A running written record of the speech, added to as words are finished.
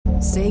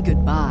Say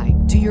goodbye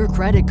to your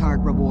credit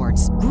card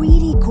rewards.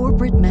 Greedy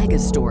corporate mega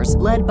stores,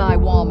 led by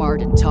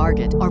Walmart and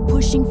Target, are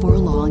pushing for a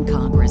law in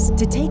Congress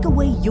to take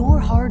away your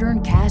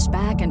hard-earned cash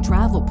back and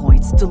travel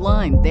points to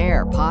line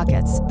their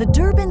pockets. The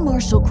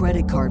Durbin-Marshall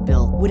credit card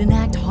bill would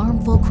enact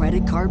harmful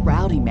credit card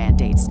routing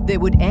mandates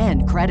that would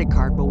end credit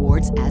card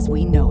rewards as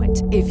we know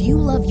it. If you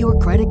love your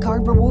credit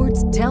card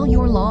rewards, tell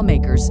your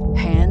lawmakers,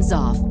 hands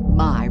off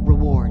my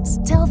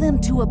rewards. Tell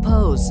them to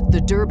oppose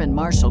the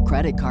Durbin-Marshall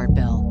credit card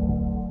bill.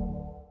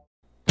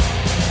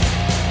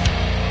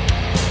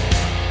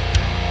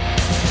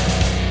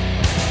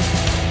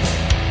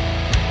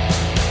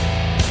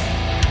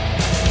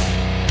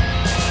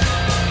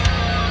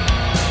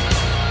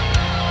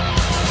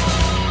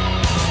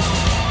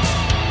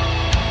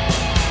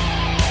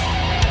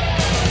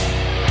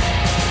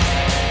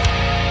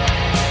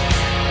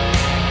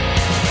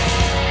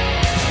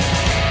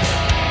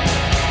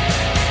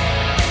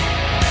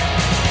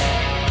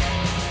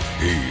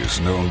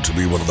 Known to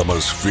be one of the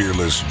most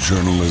fearless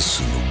journalists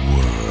in the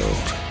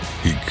world.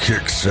 He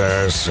kicks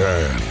ass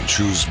and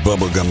chews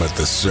bubblegum at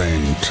the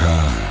same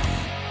time.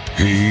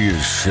 He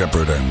is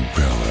Shepard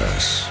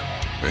Ambellis.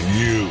 And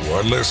you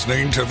are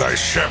listening to the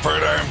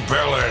Shepard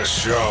Ambellis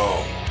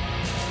Show.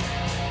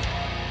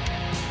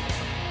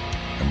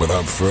 And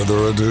without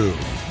further ado,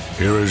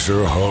 here is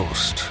your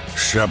host,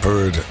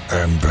 Shepard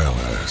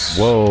Ambellis.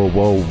 Whoa,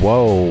 whoa,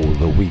 whoa.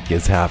 The week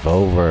is half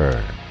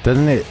over.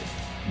 Doesn't it?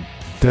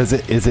 Is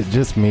it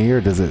just me, or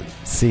does it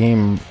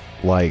seem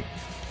like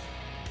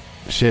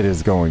shit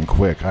is going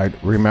quick? I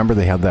remember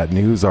they had that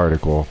news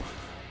article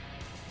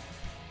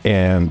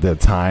and the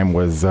time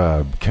was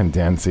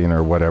condensing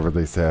or whatever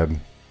they said.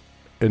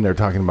 And they're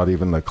talking about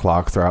even the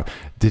clocks are out.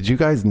 Did you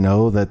guys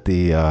know that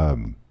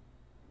the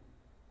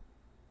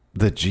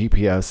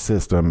GPS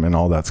system and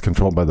all that's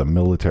controlled by the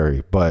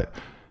military, but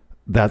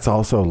that's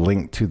also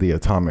linked to the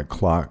atomic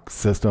clock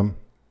system?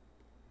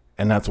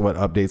 And that's what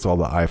updates all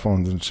the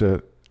iPhones and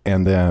shit.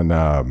 And then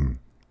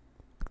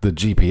the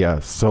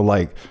GPS. So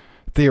like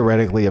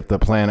theoretically, if the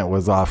planet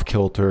was off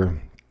kilter,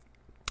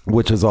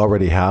 which has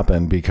already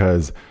happened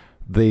because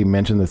they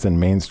mentioned this in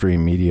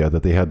mainstream media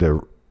that they had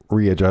to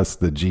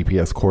readjust the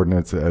GPS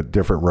coordinates at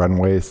different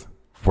runways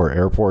for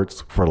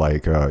airports for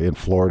like in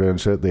Florida and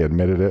shit. They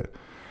admitted it.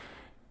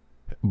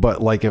 But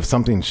like if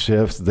something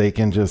shifts, they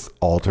can just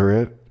alter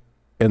it.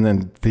 And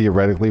then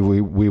theoretically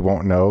we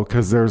won't know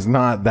because there's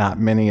not that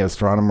many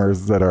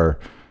astronomers that are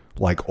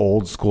like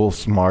old school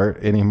smart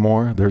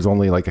anymore. There's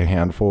only like a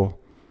handful,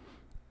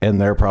 and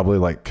they're probably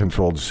like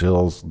controlled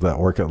shills that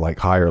work at like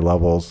higher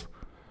levels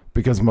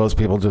because most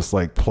people just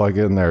like plug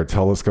in their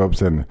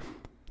telescopes and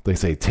they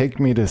say, take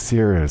me to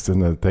Sirius,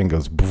 and the thing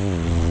goes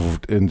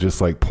and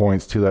just like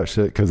points to that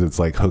shit because it's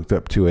like hooked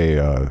up to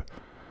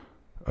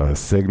a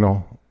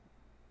signal.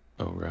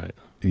 Oh, right.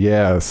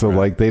 Yeah. So right.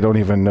 Like they don't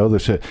even know the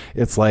shit.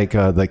 It's like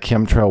the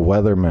chemtrail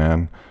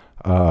weatherman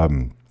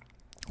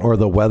or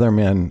the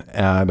weathermen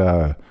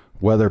at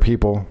weather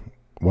people,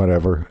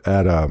 whatever,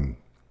 at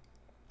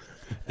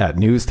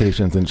news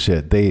stations and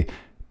shit. They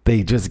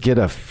just get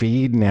a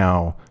feed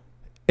now,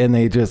 and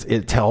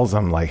it tells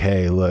them like,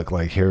 hey, look,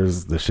 like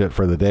here's the shit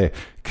for the day,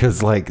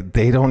 because like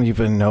they don't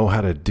even know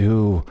how to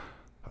do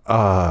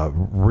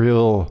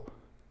real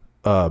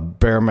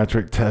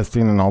barometric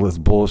testing and all this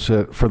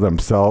bullshit for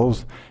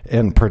themselves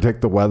and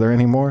predict the weather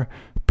anymore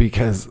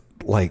because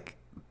like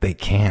they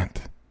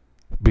can't.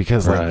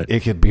 Because like right. It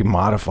could be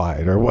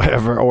modified or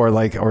whatever,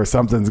 or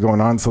something's going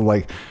on. So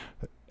like,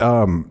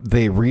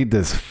 they read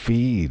this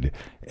feed,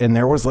 and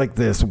there was like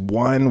this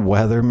one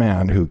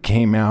weatherman who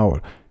came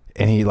out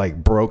and he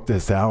like broke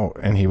this out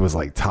and he was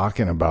like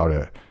talking about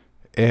it.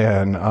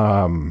 And,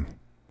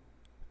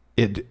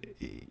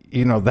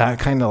 that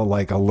kind of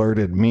like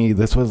alerted me.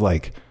 This was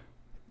like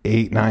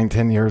 8, 9,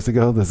 10 years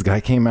ago. This guy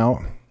came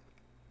out,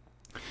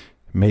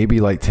 maybe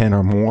like 10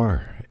 or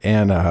more.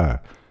 And,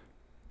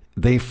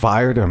 they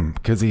fired him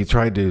because he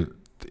tried to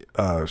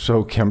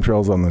show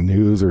chemtrails on the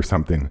news or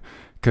something.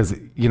 Because,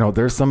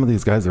 there's some of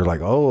these guys that are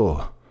like,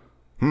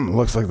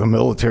 looks like the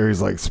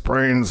military's like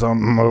spraying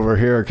something over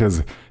here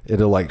because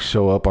it'll like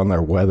show up on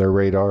their weather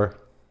radar.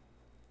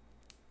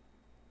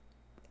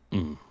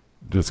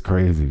 Just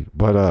crazy.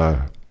 But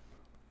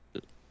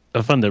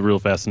I find that real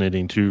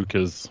fascinating too,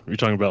 because you're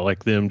talking about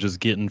like them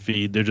just getting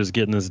feed. They're just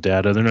getting this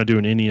data. They're not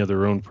doing any of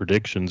their own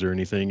predictions or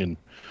anything. And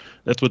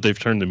that's what they've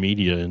turned the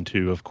media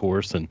into, of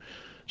course, and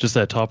just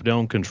that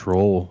top-down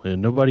control.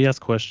 And nobody asks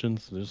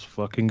questions. They just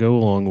fucking go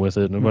along with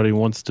it. Nobody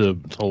wants to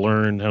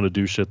learn how to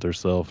do shit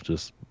themselves.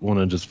 Just want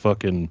to just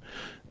fucking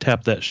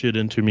tap that shit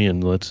into me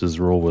and let's just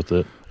roll with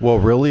it. Well,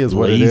 really is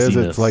what Laziness. It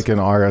is. It's like an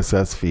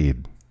RSS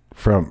feed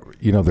from,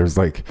 there's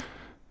like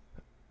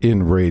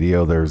in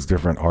radio, there's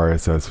different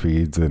RSS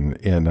feeds, and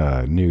in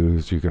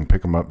news, you can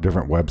pick them up,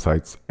 different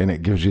websites, and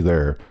it gives you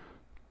their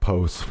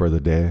posts for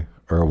the day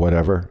or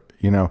whatever.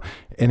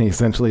 And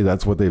essentially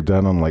that's what they've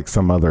done on like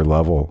some other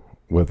level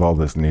with all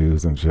this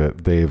news and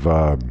shit. They've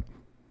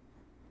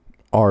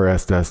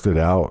RSS'd it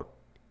out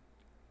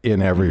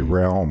in every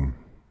realm.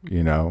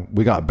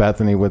 We got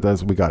Bethany with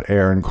us. We got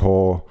Aaron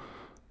Cole.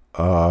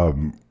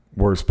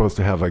 We're supposed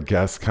to have a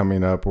guest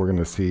coming up. We're going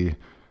to see,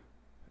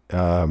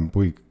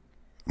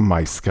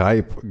 my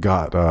Skype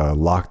got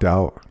locked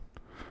out.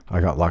 I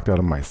got locked out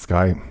of my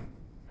Skype.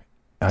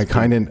 I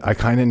kind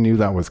of knew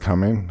that was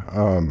coming.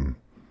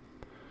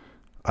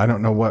 I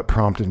don't know what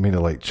prompted me to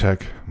like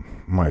check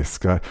my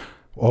Skype.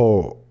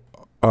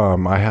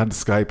 I had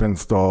Skype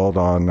installed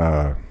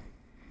on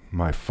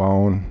my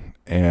phone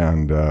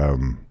and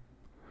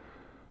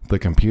the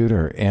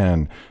computer,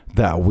 and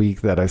that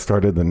week that I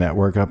started the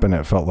network up and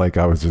it felt like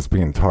I was just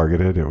being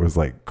targeted. It was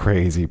like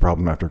crazy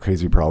problem after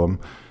crazy problem.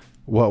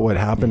 What would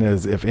happen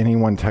is if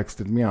anyone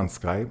texted me on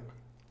Skype,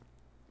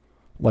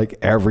 like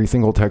every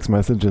single text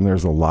message, and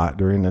there's a lot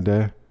during the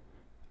day,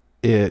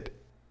 it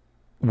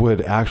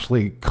would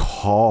actually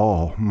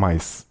call my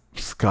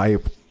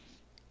Skype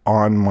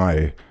on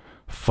my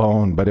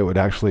phone, but it would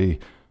actually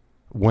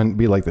wouldn't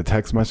be like the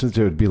text message.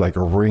 It would be like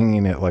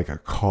ringing it like a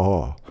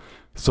call.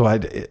 So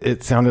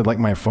it sounded like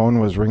my phone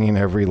was ringing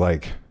every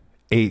like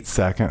 8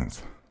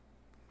 seconds.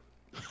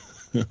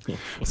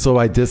 So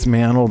I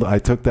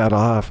took that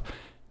off,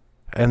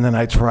 and then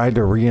I tried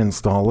to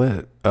reinstall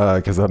it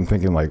because I'm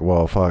thinking like,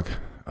 well, fuck,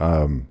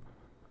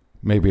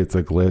 maybe it's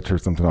a glitch or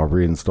something. I'll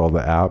reinstall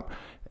the app.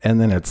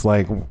 And then it's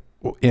like,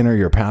 enter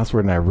your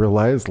password. And I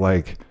realized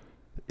like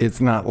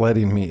it's not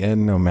letting me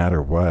in no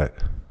matter what.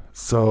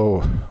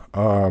 So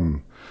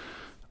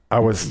I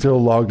was still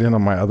logged in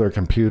on my other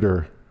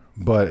computer,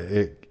 but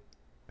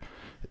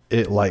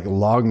it like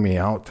logged me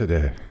out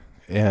today.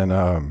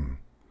 And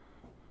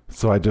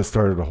so I just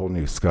started a whole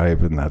new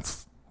Skype, and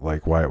that's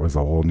like why it was a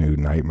whole new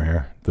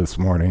nightmare this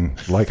morning.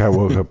 Like I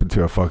woke up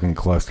into a fucking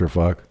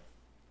clusterfuck.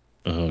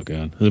 Oh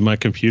god. My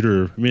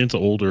computer, I mean it's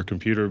an older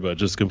computer, but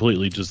just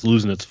completely just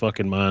losing its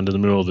fucking mind in the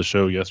middle of the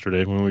show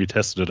yesterday when we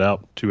tested it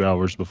out 2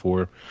 hours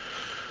before.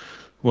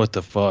 What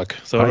the fuck?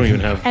 So I don't even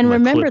have. And my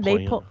remember, clip they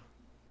playing. pulled.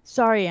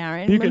 Sorry,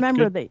 Aaron.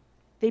 Remember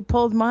they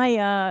pulled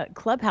my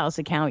Clubhouse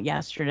account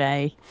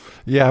yesterday.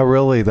 Yeah,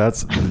 really.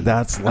 That's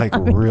like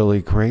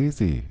really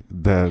crazy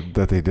that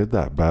they did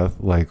that, Beth.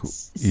 Like,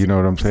 you know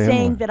what I'm saying?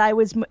 Saying that I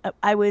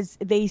was.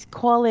 They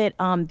call it.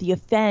 The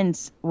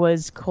offense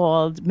was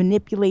called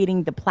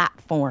manipulating the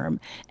platform,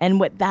 and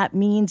what that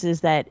means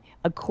is that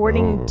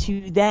according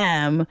to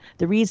them,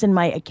 the reason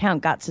my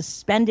account got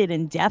suspended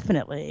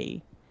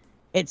indefinitely.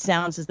 It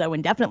sounds as though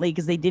indefinitely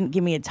because they didn't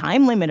give me a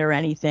time limit or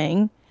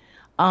anything.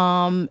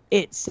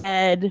 It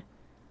said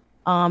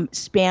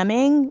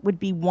spamming would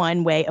be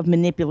one way of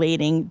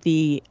manipulating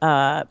the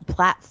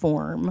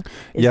platform.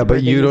 Yeah,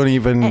 but you don't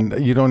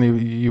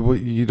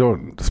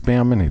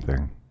spam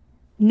anything.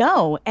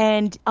 No,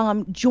 and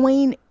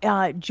joining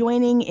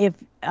if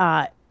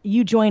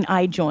you join,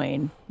 I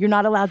join. You're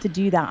not allowed to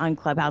do that on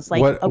Clubhouse.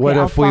 Like, what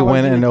if we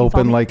went and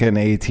opened like an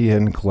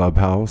ATN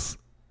Clubhouse?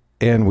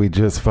 And we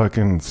just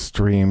fucking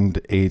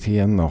streamed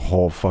ATN the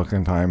whole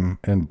fucking time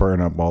and burn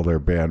up all their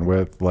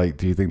bandwidth. Like,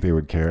 do you think they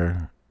would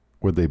care?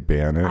 Would they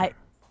ban it?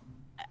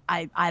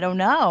 I don't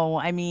know.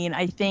 I mean,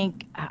 I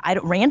think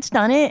Rant's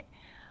done it.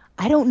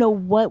 I don't know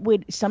what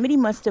would somebody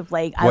must have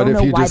like. I don't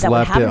know why that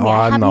would happen. What if you just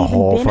left it on the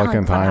whole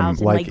fucking time, Clubhouse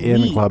like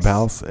in weeks.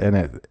 Clubhouse,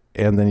 and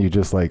then you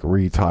just like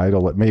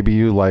retitle it? Maybe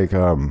you like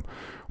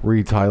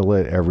retitle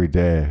it every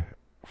day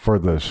for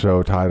the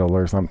show title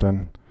or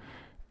something.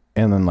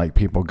 And then like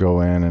people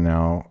go in and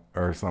out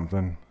or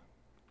something.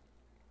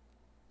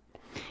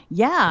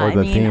 Yeah, or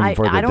the theme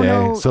for the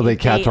day, so they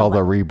catch all the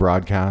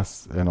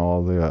rebroadcasts and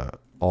all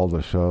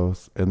the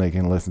shows, and they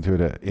can listen to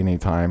it at any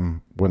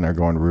time when they're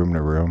going room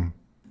to room.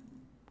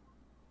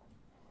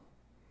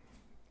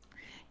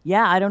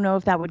 Yeah, I don't know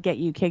if that would get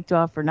you kicked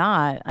off or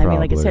not. I mean,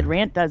 like I said,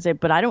 Rant does it,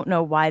 but I don't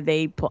know why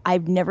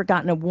I've never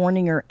gotten a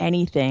warning or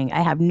anything. I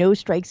have no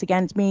strikes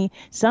against me.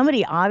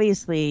 Somebody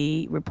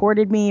obviously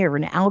reported me or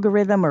an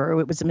algorithm or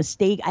it was a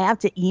mistake. I have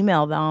to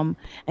email them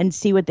and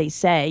see what they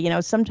say. You know,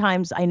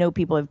 sometimes I know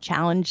people have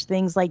challenged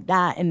things like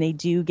that and they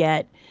do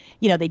get,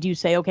 you know, they do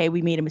say, okay,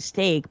 we made a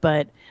mistake.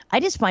 But I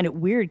just find it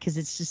weird because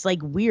it's just like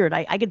weird.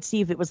 I could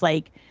see if it was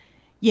like,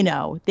 you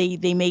know,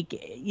 they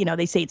make, you know,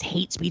 they say it's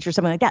hate speech or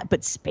something like that,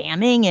 but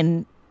spamming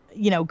and,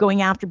 you know,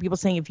 going after people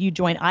saying, if you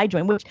join, I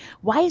join, which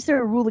why is there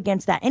a rule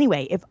against that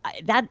anyway? If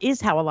that is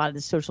how a lot of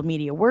the social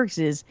media works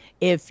is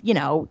if, you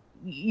know,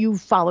 you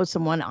follow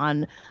someone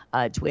on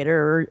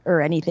Twitter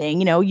or anything,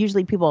 you know,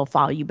 usually people will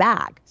follow you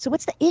back. So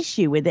what's the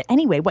issue with it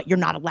anyway? What, you're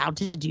not allowed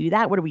to do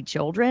that? What are we,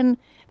 children?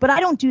 But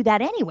I don't do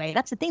that anyway.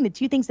 That's the thing. The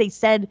two things they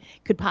said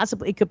could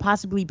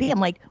possibly be.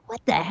 I'm like,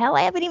 what the hell?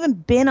 I haven't even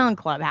been on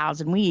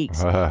Clubhouse in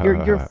weeks. That's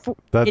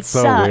it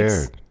so sucks.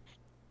 weird.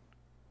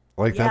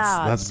 Like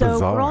that's so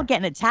bizarre. We're all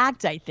getting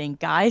attacked, I think,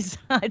 guys.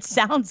 It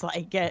sounds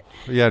like it.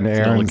 Yeah, and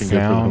Aaron's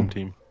sound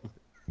team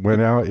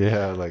went out.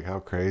 Yeah, like how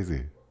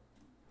crazy.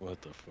 What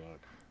the fuck?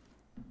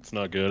 It's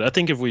not good. I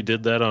think if we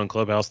did that on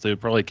Clubhouse, they would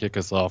probably kick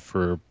us off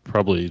for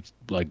probably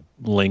like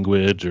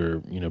language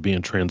or, you know,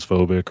 being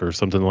transphobic or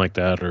something like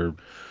that, or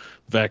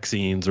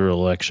vaccines or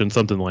election,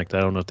 something like that.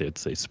 I don't know if they'd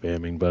say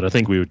spamming, but I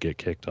think we would get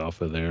kicked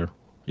off of there.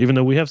 Even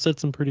though we have said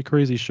some pretty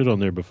crazy shit on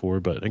there before,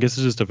 but I guess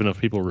it's just if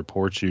enough people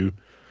report you,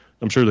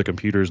 I'm sure the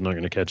computer's not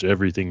going to catch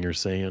everything you're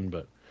saying,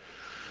 but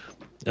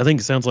I think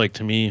it sounds like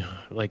to me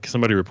like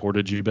somebody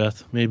reported you,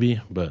 Beth, maybe.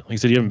 But like I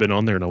said, you haven't been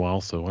on there in a while,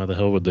 so why the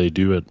hell would they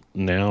do it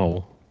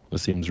now? It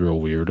seems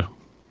real weird.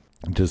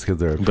 Just because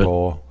they're a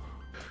troll.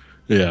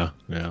 Yeah.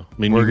 I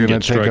mean, we're going to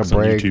take a break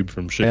on YouTube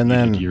from shit and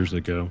then years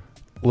ago.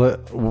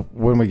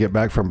 When we get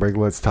back from break,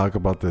 let's talk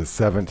about this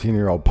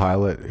 17-year-old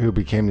pilot who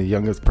became the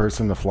youngest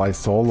person to fly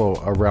solo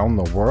around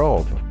the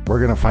world. We're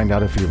going to find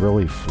out if he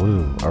really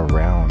flew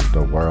around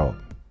the world.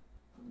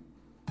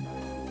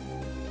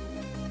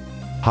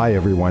 Hi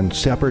everyone,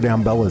 Shepard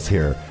Ambellas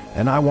here,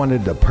 and I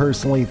wanted to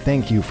personally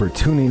thank you for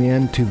tuning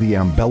in to the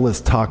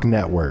Ambellas Talk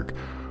Network,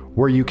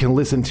 where you can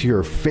listen to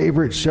your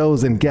favorite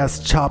shows and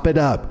guests chop it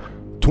up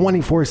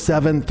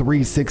 24/7,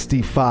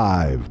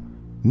 365.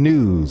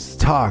 News,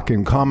 talk,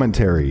 and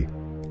commentary.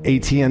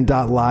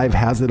 ATN.live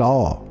has it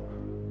all.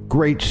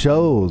 Great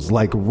shows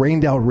like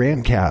Rained Out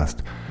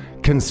Rantcast,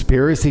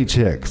 Conspiracy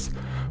Chicks,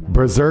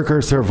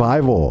 Berserker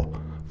Survival,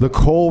 The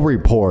Cole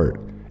Report,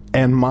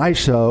 and my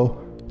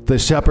show, The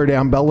Shepard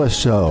Ambellas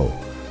Show.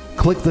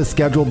 Click the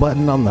schedule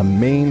button on the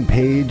main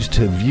page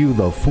to view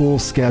the full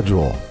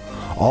schedule.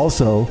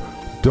 Also,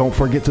 don't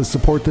forget to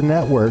support the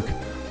network.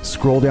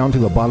 Scroll down to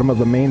the bottom of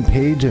the main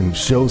page and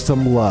show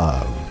some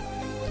love.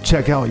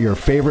 Check out your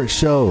favorite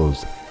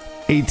shows.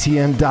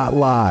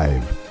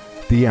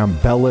 ATN.live, the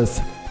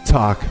Ambellas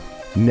Talk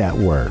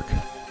Network.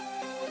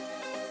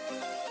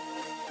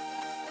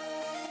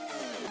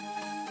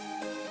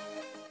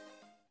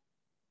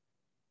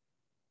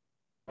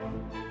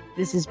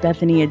 This is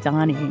Bethany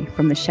Adani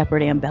from the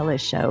Shepard Ambellas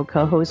Show,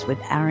 co-host with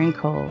Aaron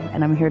Cole,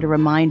 and I'm here to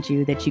remind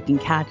you that you can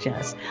catch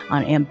us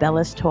on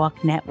Ambellas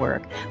Talk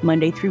Network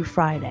Monday through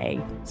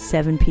Friday,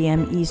 7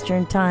 p.m.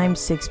 Eastern Time,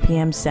 6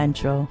 p.m.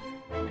 Central.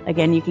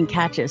 Again, you can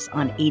catch us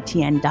on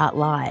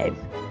ATN.live.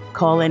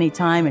 Call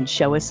anytime and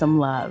show us some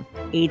love.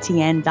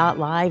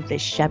 ATN.live, the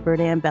Shepard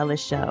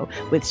Ambellas Show,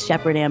 with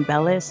Shepard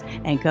Ambellas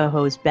and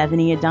co-host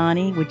Bethany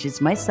Adani, which is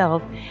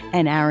myself,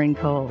 and Aaron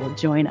Cole.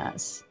 Join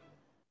us.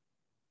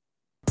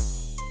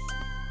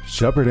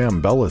 Shepard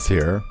Ambellas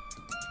here.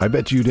 I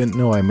bet you didn't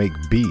know I make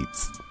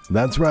beats.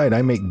 That's right,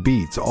 I make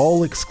beats,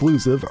 all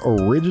exclusive,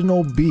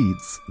 original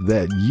beats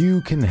that you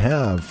can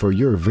have for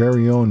your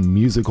very own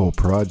musical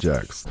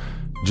projects.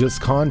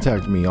 Just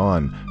contact me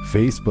on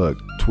Facebook,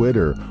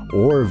 Twitter,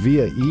 or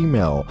via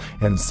email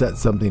and set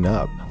something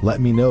up.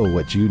 Let me know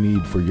what you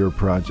need for your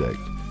project.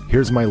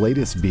 Here's my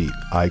latest beat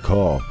I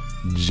call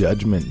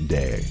Judgment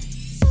Day.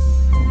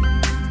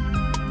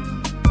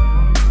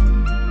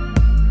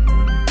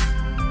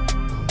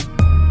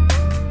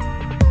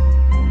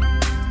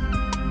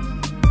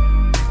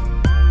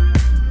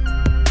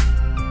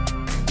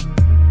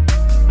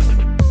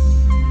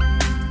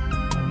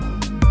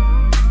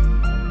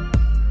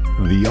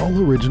 The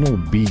all-original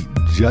beat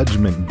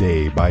Judgment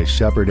Day by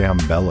Shepard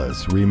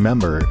Ambellas.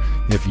 Remember,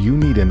 if you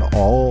need an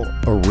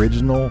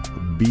all-original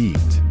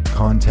beat,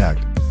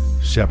 contact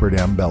Shepard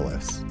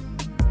Ambellas.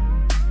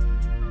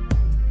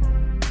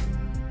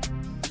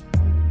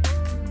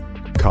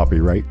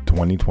 Copyright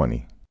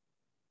 2020.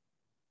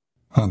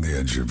 On the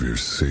edge of your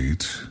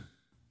seat,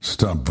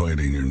 stop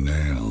biting your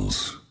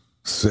nails.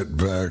 Sit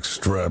back,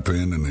 strap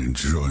in, and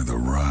enjoy the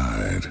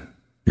ride.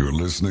 You're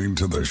listening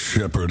to the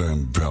Shepard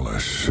Ambellas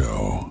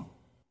Show.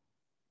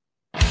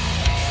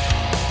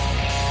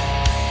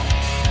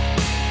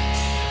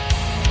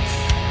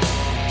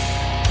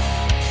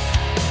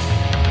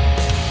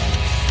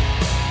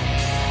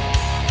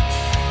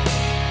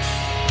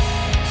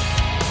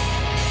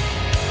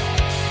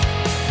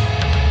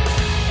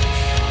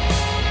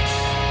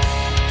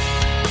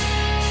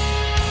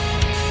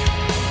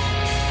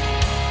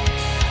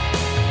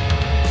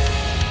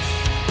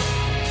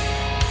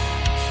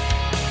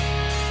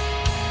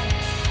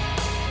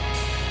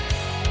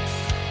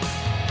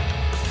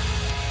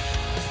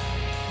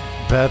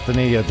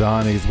 Bethany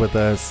Adani's with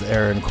us.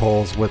 Aaron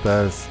Cole's with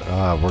us.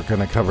 We're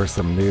going to cover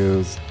some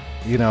news.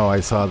 You know,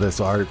 I saw this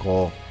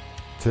article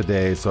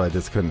today, so I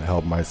just couldn't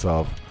help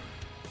myself.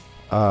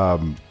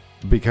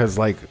 Because,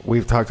 like,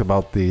 we've talked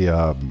about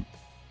the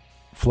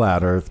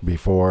flat Earth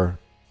before.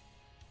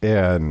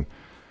 And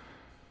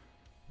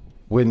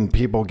when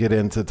people get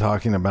into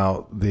talking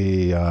about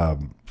the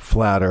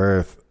flat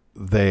Earth,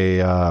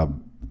 they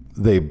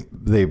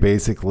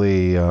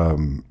basically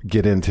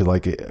get into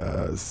like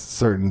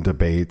certain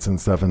debates and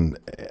stuff, and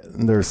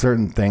there are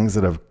certain things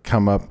that have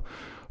come up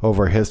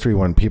over history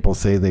when people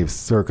say they've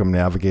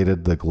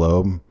circumnavigated the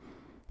globe,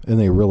 and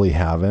they really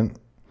haven't.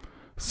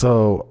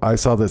 So I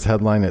saw this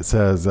headline. It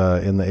says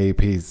in the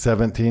AP,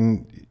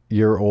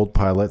 17-year-old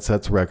pilot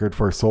sets record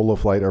for solo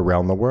flight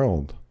around the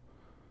world.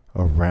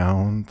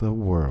 Around the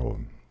world.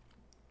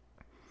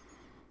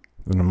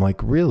 And I'm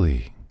like,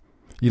 really?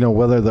 You know,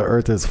 whether the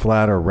Earth is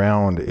flat or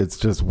round, it's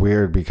just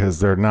weird because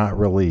they're not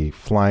really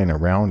flying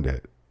around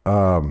it.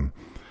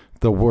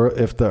 If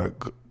the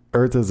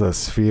Earth is a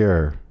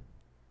sphere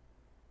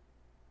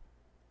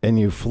and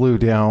you flew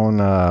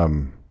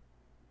down,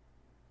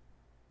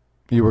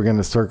 you were going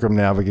to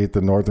circumnavigate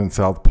the North and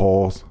South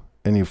Poles,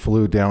 and you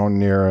flew down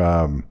near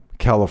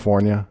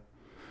California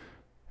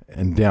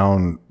and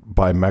down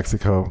by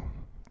Mexico,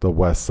 the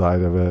west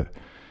side of it,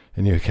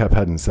 and you kept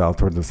heading south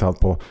toward the South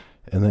Pole,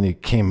 and then you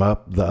came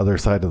up the other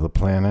side of the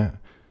planet,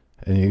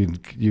 and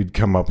you'd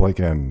come up like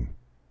in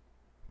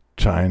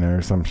China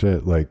or some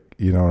shit, like,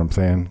 you know what I'm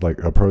saying,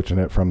 like approaching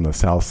it from the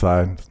south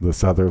side, the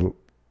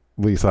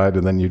southerly side,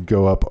 and then you'd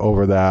go up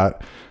over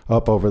that,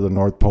 up over the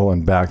North Pole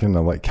and back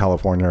into like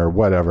California or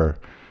whatever.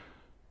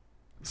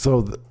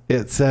 So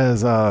it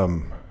says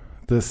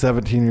this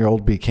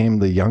 17-year-old became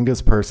the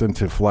youngest person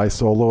to fly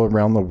solo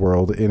around the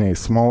world in a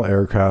small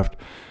aircraft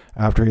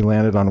after he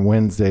landed on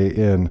Wednesday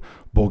in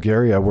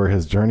Bulgaria, where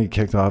his journey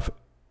kicked off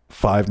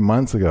 5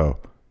 months ago.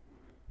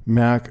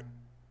 Mac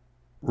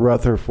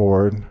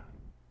Rutherford,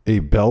 a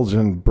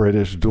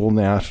Belgian-British dual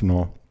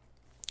national,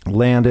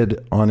 landed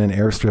on an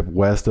airstrip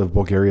west of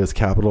Bulgaria's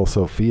capital,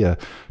 Sofia,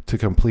 to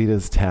complete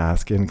his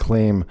task and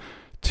claim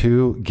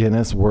 2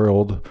 Guinness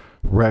World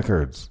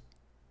Records.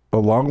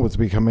 Along with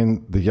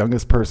becoming the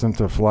youngest person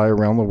to fly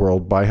around the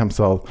world by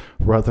himself,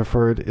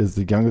 Rutherford is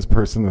the youngest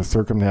person to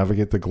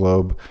circumnavigate the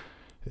globe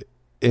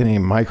in a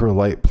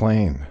microlight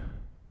plane.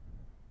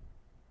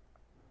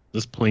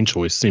 This plane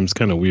choice seems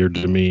kind of weird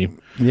to me.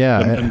 Yeah.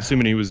 I'm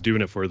assuming he was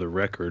doing it for the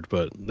record,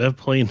 but that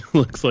plane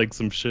looks like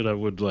some shit I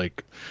would,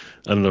 like,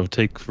 I don't know,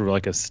 take for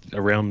like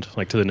around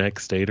like to the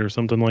next state or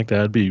something like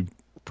that. I'd be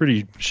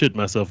pretty shit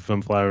myself if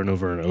I'm flying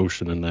over an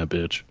ocean in that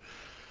bitch.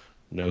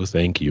 No,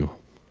 thank you.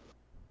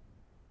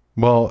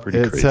 Well,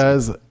 it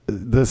says,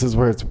 this is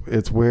where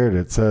it's weird.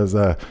 It says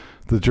the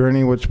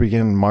journey, which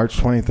began March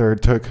 23rd,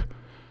 took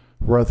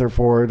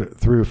Rutherford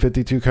through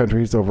 52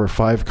 countries over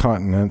 5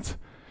 continents.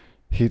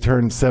 He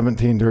turned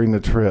 17 during the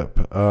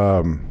trip.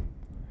 And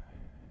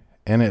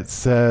it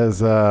says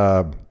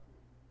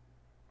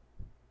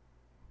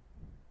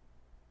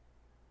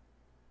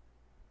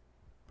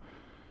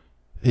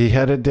he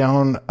headed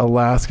down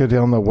Alaska,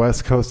 down the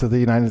west coast of the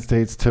United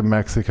States to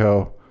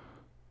Mexico.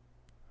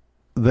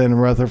 Then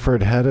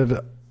Rutherford headed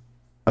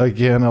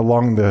again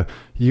along the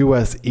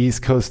U.S.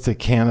 East Coast to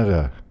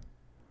Canada.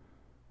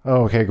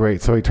 Oh, okay,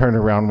 great. So he turned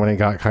around when he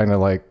got kind of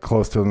like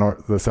close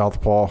to the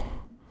South Pole.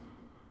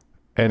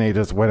 And he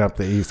just went up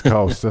the East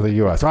Coast of the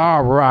U.S.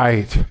 All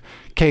right.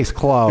 Case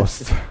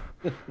closed.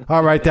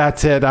 All right,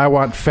 that's it. I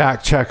want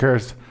fact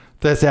checkers.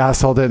 This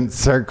asshole didn't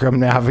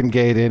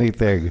circumnavigate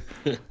anything.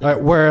 All right,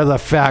 where are the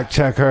fact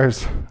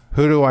checkers?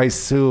 Who do I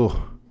sue?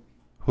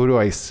 Who do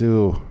I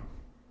sue?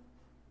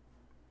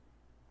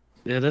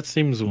 Yeah, that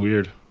seems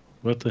weird.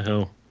 What the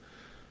hell?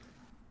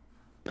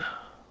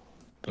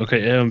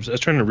 Okay, I was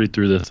trying to read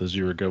through this as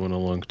you were going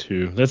along,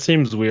 too. That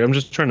seems weird. I'm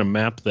just trying to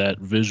map that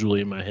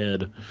visually in my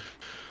head.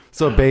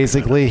 So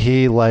basically,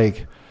 he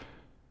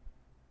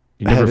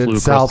headed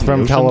south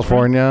from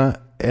California, right?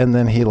 And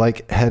then he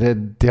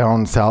headed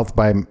down south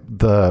by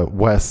the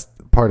west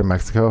part of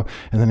Mexico,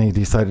 and then he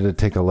decided to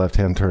take a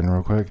left-hand turn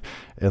real quick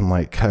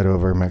and cut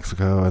over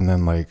Mexico, and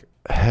then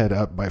head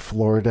up by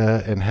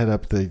Florida and head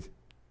up the.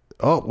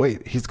 Oh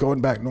wait, he's going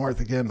back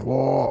north again.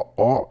 Whoa,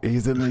 oh,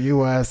 he's in the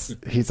U.S.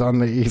 He's on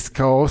the East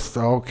Coast.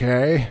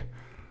 Okay.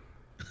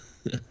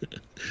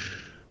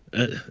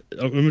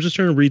 I'm just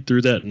trying to read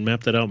through that and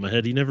map that out in my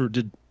head. He never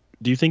did.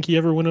 Do you think he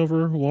ever went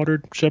over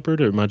water, Shepard,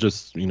 or am I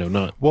just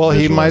not? Well,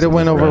 he might have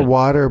went over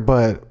water,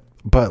 but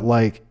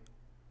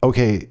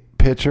okay,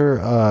 picture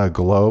a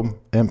globe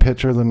and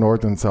picture the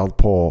North and South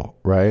Pole,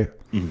 right?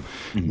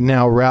 Mm-hmm.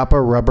 Now wrap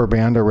a rubber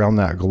band around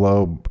that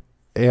globe.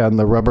 And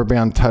the rubber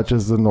band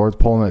touches the North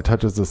Pole and it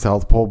touches the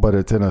South Pole, but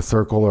it's in a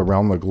circle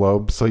around the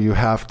globe. So you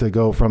have to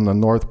go from the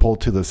North Pole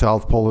to the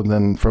South Pole,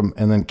 and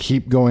then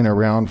keep going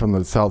around from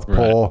the South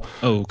Pole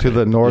to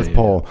the North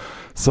Pole.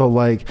 So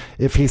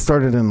if he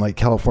started in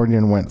California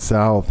and went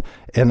south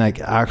and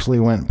actually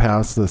went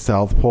past the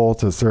South Pole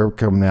to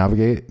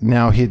circumnavigate,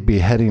 now he'd be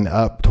heading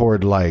up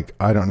toward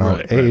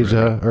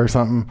Asia or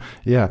something.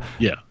 Yeah.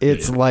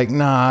 It's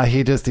nah,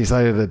 he just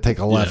decided to take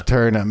a left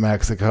turn at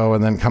Mexico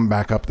and then come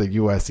back up the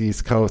US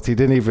East Coast. He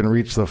didn't even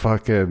reach the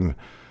fucking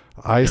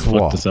ice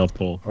wall. The South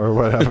Pole. Or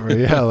whatever.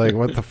 Yeah,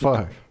 what the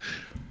fuck?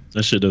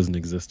 That shit doesn't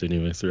exist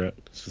anyway, so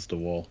it's just a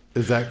wall.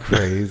 Is that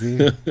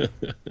crazy?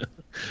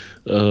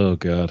 Oh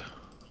God.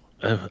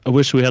 I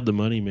wish we had the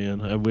money,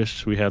 man. I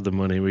wish we had the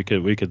money. We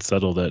could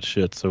settle that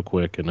shit so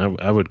quick, and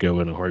I would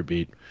go in a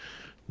heartbeat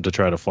to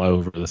try to fly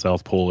over the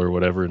South Pole or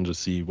whatever and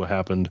just see what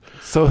happened.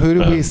 So who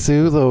do we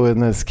sue though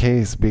in this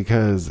case?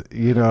 Because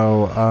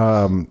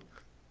they're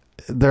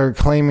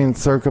claiming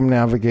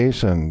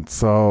circumnavigation.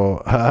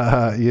 So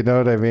you know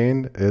what I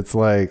mean? It's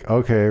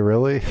okay,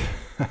 really?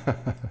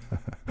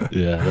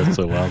 Yeah, that's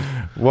so wild.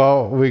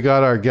 Well, we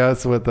got our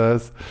guest with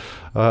us,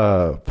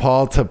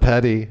 Paul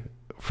Tepety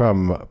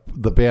from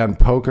the band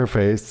Poker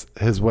Face.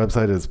 His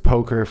website is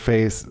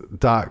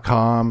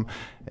pokerface.com,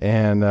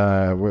 and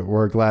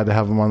we're glad to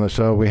have him on the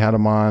show. We had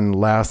him on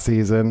last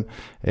season,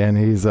 and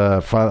he's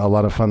a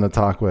lot of fun to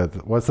talk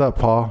with. What's up,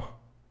 Paul?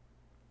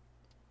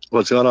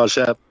 What's going on,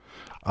 Shep?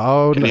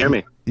 Oh, can you hear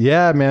me?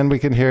 Yeah, man, we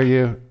can hear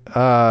you.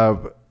 Hey,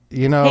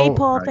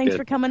 Paul, thanks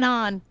for coming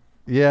on.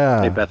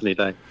 Yeah. Hey, Bethany,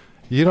 thanks.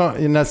 You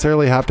don't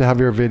necessarily have to have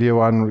your video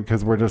on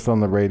because we're just on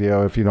the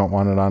radio if you don't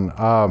want it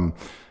on.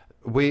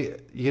 We've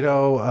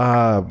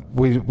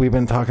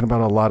been talking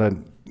about a lot of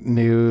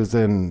news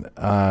and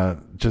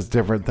just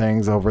different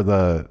things over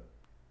the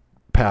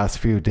past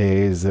few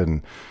days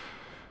and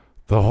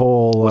the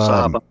whole it's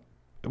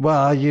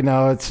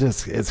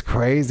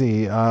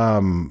crazy.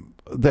 One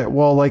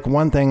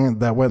thing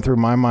that went through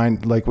my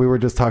mind, like we were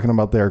just talking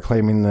about, they're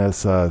claiming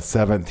this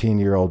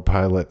 17-year-old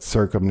pilot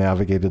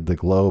circumnavigated the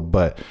globe,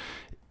 but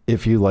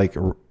if you like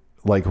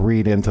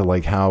read into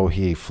like how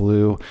he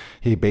flew,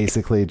 he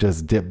basically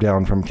just dipped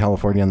down from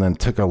California and then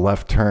took a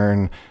left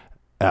turn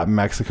at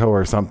Mexico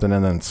or something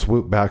and then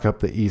swooped back up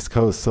the East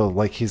Coast. So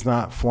like he's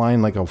not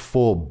flying like a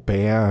full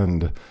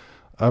band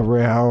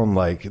around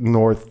like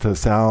north to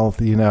south,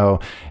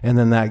 and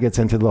then that gets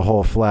into the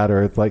whole flat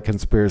earth like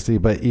conspiracy.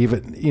 But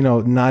even,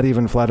 not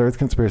even flat earth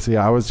conspiracy.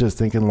 I was just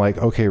thinking like,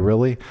 okay,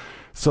 really?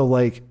 So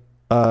like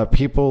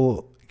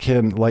people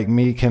can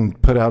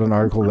put out an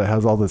article that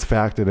has all this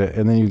fact in it,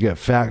 and then you get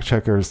fact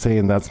checkers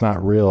saying that's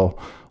not real,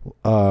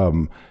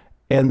 and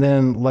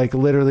then like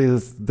literally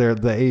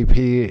the AP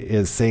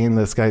is saying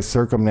this guy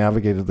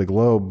circumnavigated the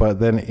globe,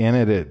 but then in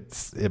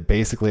it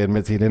basically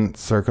admits he didn't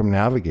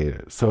circumnavigate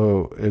it.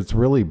 So it's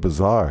really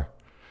bizarre,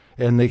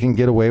 and they can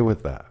get away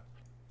with that.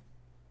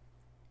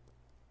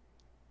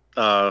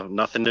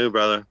 Nothing new,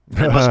 brother.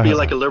 It must be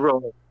like a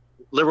liberal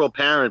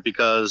parent,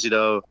 because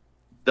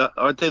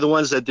aren't they the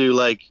ones that do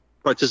like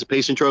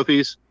participation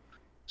trophies?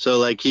 So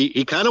like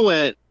he kind of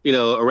went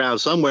around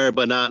somewhere,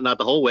 but not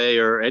the whole way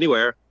or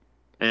anywhere,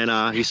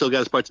 and he still got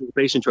his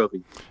participation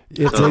trophy.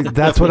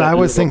 That's what I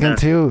was thinking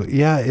too.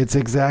 Yeah, it's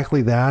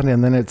exactly that.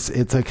 And then it's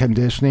a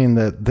conditioning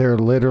that they're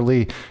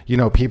literally,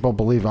 people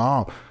believe,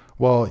 oh,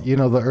 well,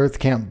 the earth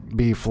can't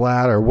be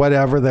flat or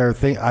whatever they're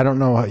thinking. I don't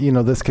know,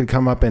 this could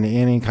come up in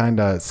any kind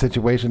of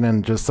situation,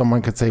 and just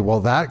someone could say, well,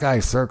 that guy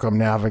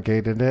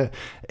circumnavigated it,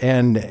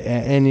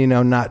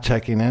 and not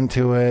checking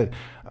into it.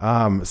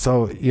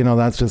 So,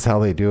 that's just how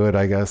they do it,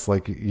 I guess,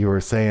 like you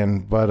were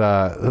saying. But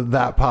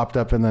that popped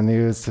up in the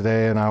news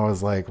today, and I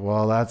was like,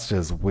 well, that's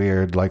just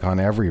weird, like on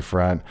every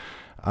front.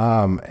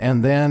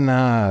 And then,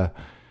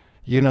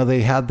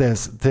 they had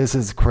this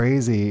is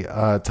crazy.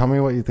 Tell me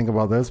what you think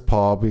about this,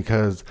 Paul,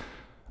 because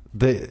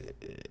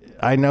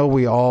I know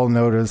we all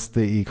noticed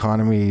the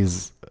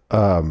economy's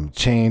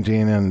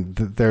changing, and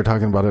they're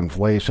talking about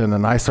inflation.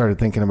 And I started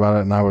thinking about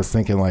it, and I was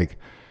thinking like,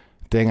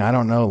 dang, I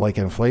don't know, like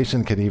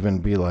inflation could even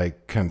be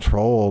like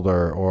controlled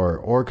or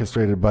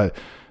orchestrated. But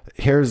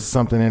here's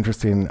something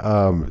interesting.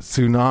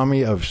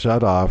 Tsunami of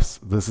shutoffs.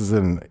 This is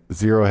in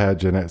Zero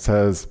Hedge, and it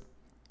says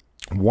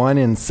 1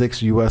 in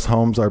 6 U.S.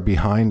 homes are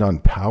behind on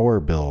power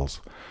bills,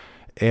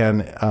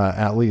 and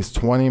at least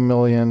 20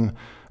 million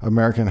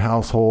American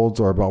households,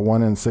 or about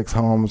 1 in 6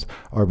 homes,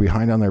 are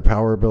behind on their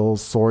power bills.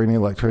 Soaring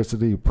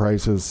electricity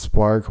prices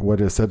spark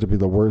what is said to be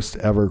the worst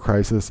ever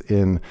crisis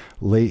in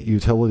late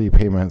utility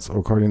payments,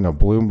 according to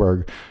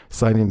Bloomberg,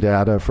 citing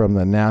data from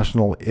the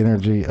National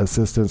Energy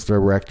Assistance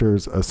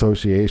Directors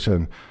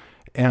Association.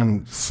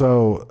 And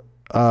so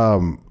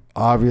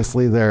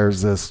obviously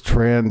there's this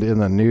trend in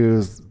the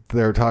news.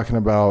 They're talking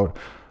about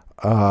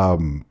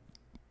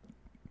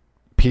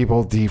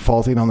people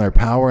defaulting on their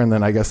power, and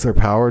then I guess the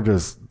power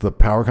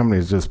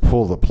companies just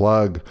pull the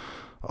plug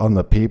on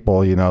the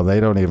people. They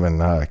don't even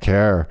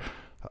care.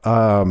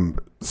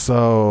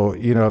 So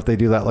if they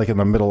do that like in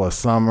the middle of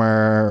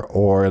summer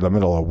or in the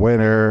middle of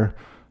winter,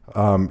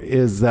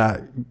 is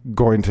that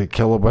going to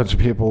kill a bunch of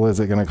people? Is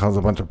it going to cause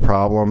a bunch of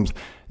problems?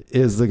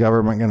 Is the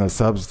government going to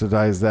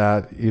subsidize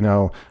that?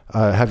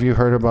 Have you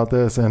heard about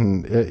this?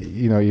 And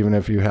even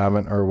if you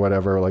haven't or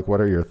whatever, like,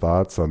 what are your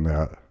thoughts on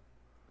that?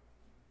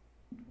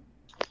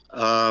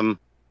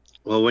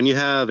 Well, when you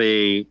have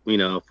a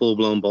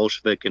full-blown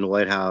Bolshevik in the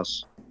White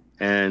House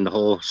and the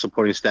whole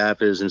supporting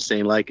staff is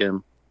insane like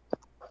him,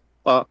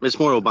 well, it's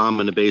more Obama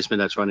in the basement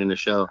that's running the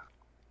show.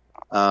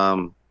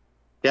 In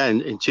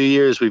 2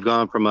 years we've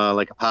gone from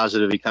a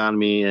positive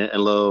economy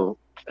and low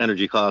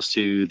energy costs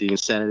to the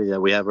insanity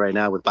that we have right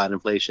now with Biden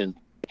inflation.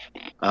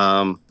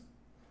 When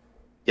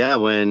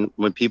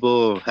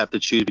people have to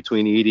choose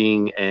between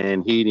eating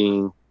and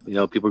heating,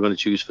 people are going to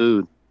choose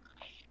food.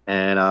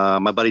 And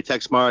my buddy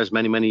Tex Mars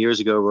many years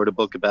ago wrote a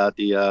book about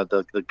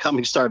the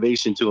coming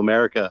starvation to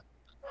America.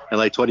 And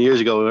like 20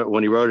 years ago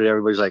when he wrote it,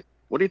 everybody's like,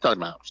 what are you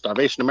talking about?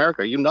 Starvation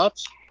America? Are you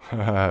nuts?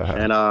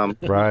 And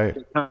right.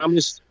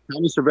 Communists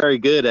are very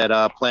good at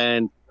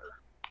planned,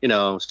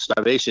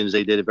 starvations.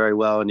 They did it very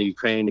well in the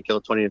Ukraine. They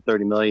killed 20 to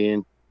 30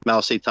 million. Mao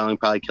Zedong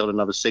probably killed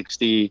another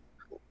 60.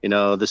 The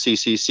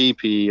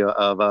CCCP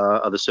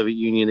of the Soviet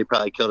Union, they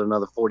probably killed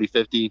another 40,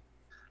 50.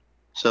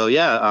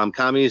 So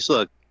communists,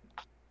 look,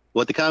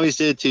 what the communists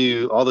did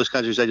to all those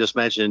countries I just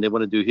mentioned, they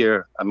want to do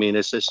here. I mean,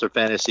 it's just their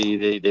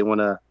fantasy. They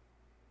want to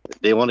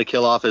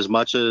kill off as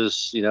much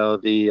as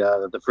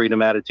the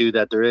freedom attitude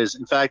that there is.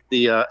 In fact,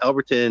 the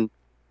Elberton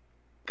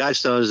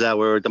Guidestones that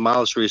were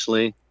demolished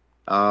recently,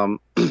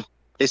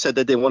 they said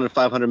that they wanted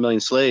 500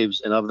 million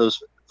slaves, and of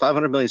those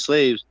 500 million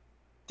slaves,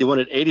 they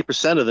wanted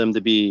 80% of them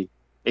to be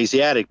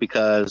Asiatic,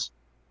 because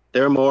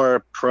they're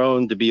more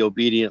prone to be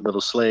obedient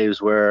little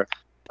slaves, where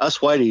us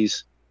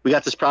whiteys, we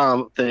got this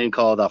problem thing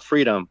called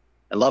freedom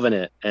and loving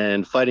it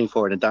and fighting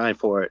for it and dying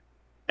for it.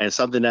 And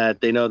something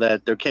that they know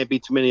that there can't be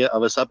too many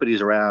of us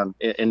uppities around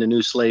in the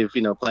new slave,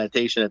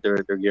 plantation that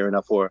they're gearing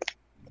up for.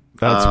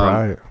 That's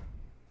right.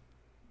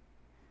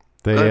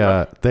 They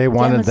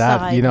wanted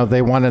Genocide. that,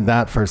 they wanted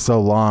that for so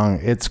long.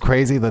 It's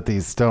crazy that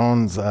these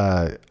stones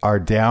are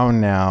down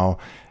now,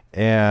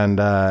 and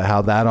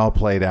how that all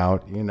played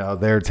out.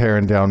 They're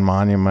tearing down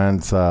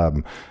monuments.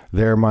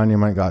 Their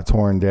monument got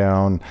torn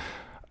down.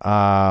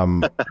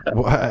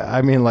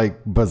 I mean,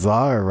 like,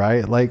 bizarre,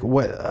 right? Like,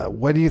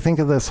 what do you think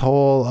of this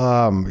whole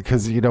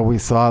because we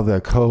saw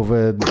the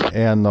COVID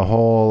and the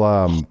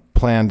whole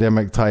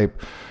pandemic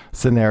type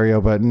scenario,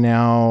 but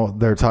now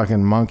they're talking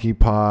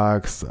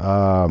monkeypox,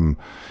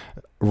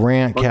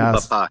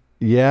 Rantcast.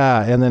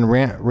 Yeah, and then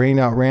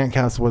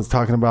Rantcast was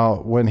talking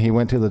about when he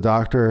went to the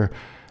doctor,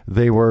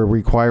 they were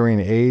requiring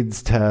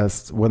AIDS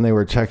tests when they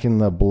were checking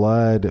the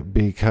blood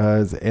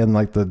and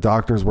like the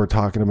doctors were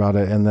talking about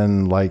it, and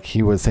then like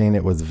he was saying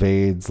it was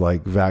VAIDS,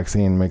 like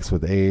vaccine mixed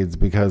with AIDS,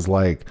 because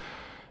like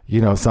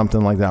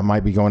something like that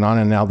might be going on,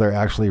 and now they're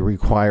actually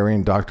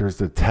requiring doctors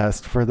to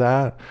test for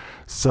that.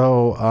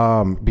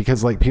 So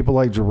because like people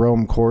like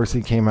Jerome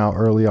Corsi came out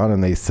early on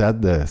and they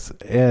said this,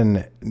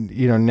 and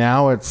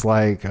now it's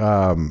like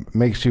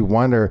makes you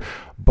wonder.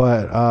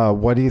 But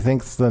what do you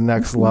think's the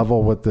next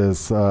level with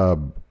this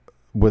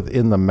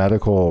within the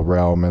medical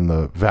realm and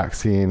the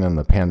vaccine and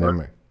the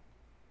pandemic?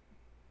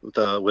 With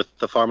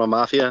the pharma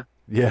mafia?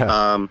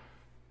 Yeah.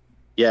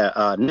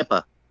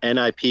 NIPAH.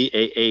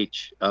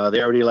 NIPAH.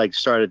 They already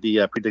started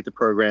the predictive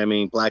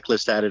programming.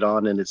 Blacklist added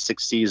on in its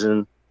 6th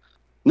season.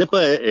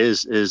 NIPAH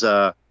is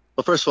well,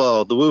 first of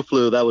all, the Wu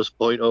flu, that was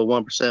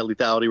 0.01%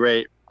 lethality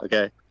rate.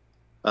 Okay.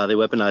 They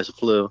weaponized the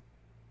flu.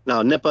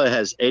 Now NIPAH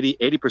has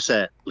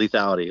 80%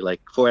 lethality.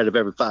 Like 4 out of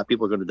every 5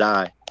 people are going to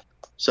die.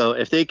 So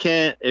if they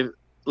can't,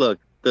 look,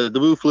 the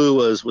Wu flu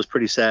was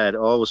pretty sad.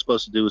 All it was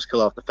supposed to do was kill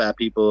off the fat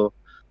people,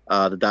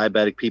 the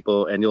diabetic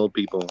people, and the old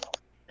people.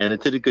 And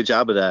it did a good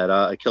job of that.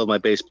 I killed my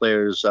bass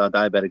player's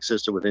diabetic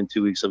sister within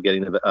 2 weeks of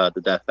getting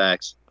the death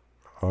facts.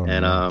 Oh,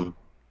 and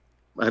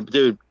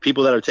dude,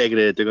 people that are taking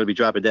it, they're going to be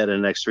dropping dead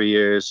in the next 3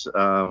 years.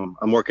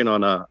 I'm working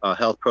on a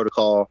health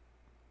protocol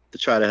to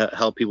try to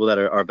help people that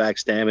are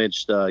vax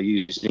damaged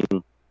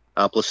using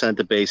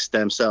placenta-based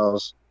stem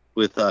cells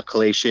with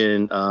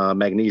chelation,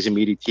 magnesium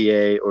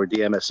EDTA, or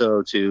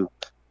DMSO to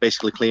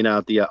basically clean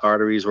out the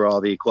arteries where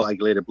all the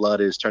coagulated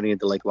blood is turning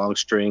into like long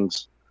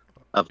strings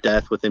of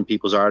death within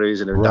people's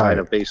arteries, and they're dying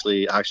of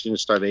basically oxygen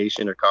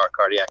starvation or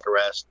cardiac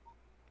arrest.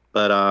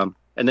 But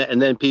and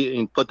then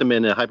put them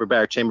in a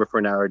hyperbaric chamber for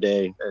an hour a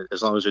day,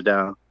 as long as they're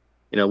down,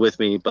 with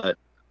me. But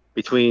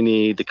between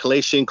the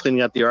chelation,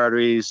 cleaning out the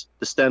arteries,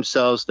 the stem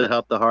cells to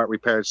help the heart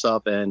repair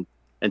itself and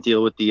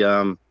deal with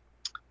the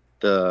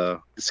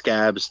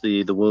scabs,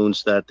 the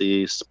wounds that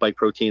the spike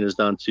protein has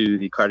done to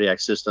the cardiac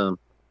system,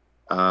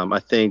 I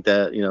think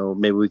that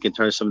maybe we can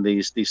turn some of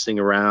these things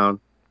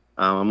around.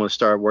 I'm going to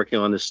start working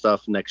on this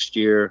stuff next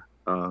year.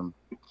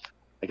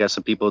 I got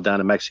some people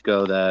down in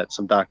Mexico,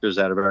 some doctors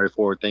that are very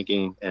forward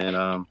thinking,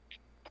 and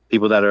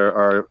people that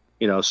are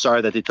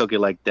sorry that they took it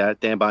like that.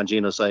 Dan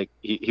Bongino's like,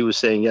 he was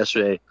saying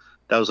yesterday,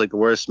 that was like the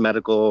worst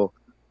medical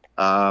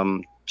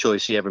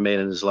choice he ever made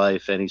in his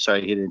life, and he's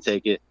sorry he didn't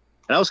take it.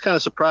 And I was kind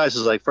of surprised.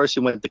 It's like, first he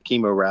went the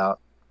chemo route,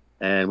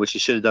 and which he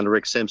should have done to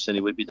Rick Simpson.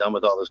 He would be done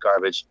with all this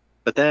garbage.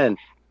 But then,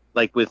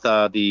 like with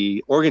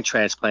the organ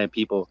transplant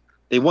people,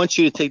 they want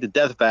you to take the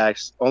death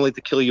vax only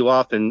to kill you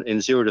off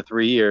in 0 to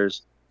 3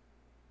 years,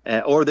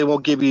 or they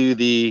won't give you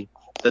the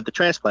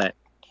transplant.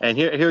 And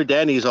here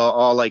Danny's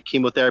all like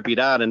chemotherapy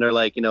out, and they're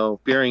like,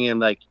 fearing him,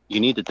 like, you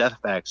need the death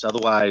vax,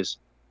 otherwise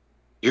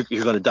you're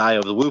going to die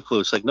of the Wu flu.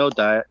 It's like, no,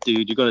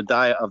 dude, you're going to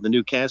die of the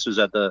new cancers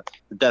that the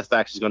death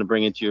vax is going to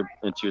bring into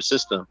your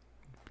system.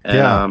 And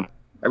I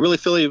really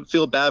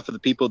feel bad for the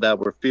people that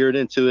were feared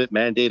into it,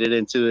 mandated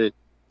into it,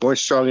 weren't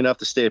strong enough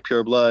to stay a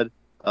pure blood,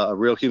 a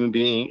real human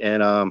being,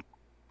 and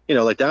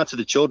like down to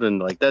the children,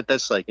 like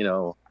that's like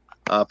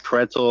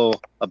parental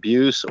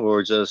abuse,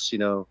 or just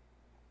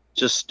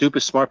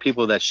stupid smart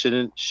people that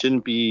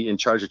shouldn't be in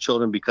charge of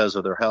children because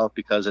of their health.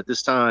 Because at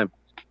this time,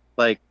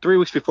 like 3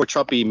 weeks before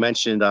Trumpy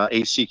mentioned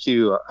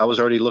HCQ, I was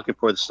already looking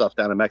for the stuff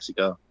down in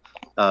Mexico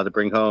to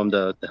bring home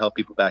to help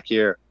people back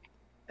here.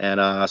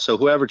 And so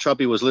whoever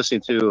Trumpy was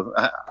listening to,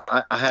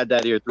 I had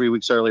that here 3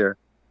 weeks earlier,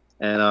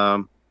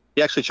 and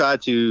he actually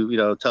tried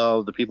to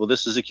tell the people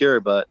this is a cure,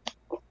 but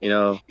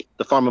the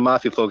pharma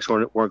mafia folks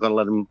weren't going to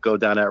let them go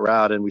down that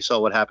route. And we saw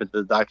what happened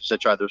to the doctors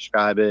that tried to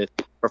prescribe it,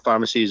 or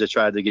pharmacies that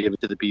tried to give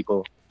it to the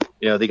people.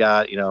 They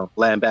got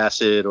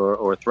lambasted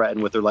or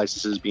threatened with their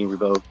licenses being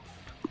revoked.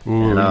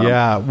 Ooh, and,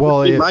 yeah.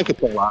 Well,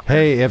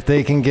 if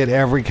they can get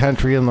every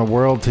country in the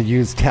world to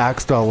use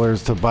tax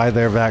dollars to buy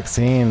their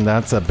vaccine,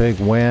 that's a big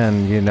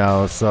win.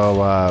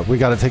 So we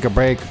got to take a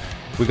break.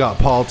 We got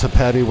Paul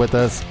Tepety with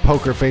us.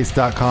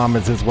 Pokerface.com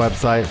is his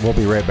website. We'll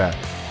be right back.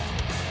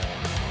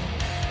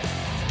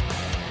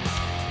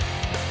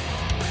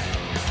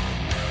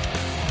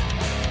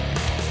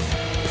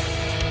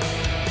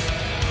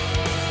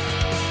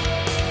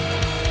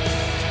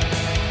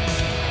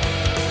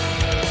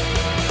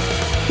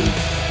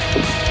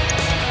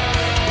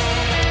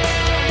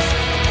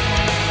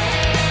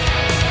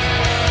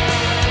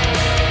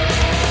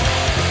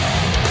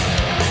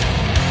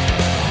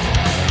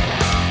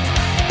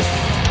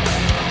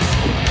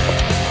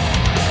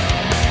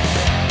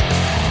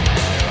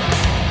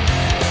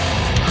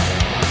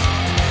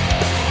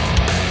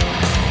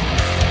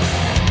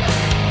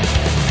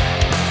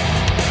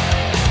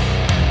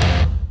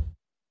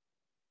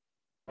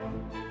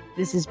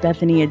 This is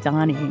Bethany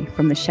Adani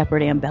from the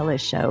Shepherd Ambella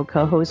Show,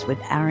 co-host with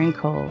Aaron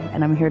Cole,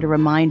 and I'm here to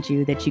remind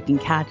you that you can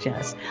catch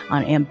us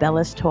on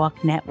Ambella's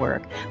Talk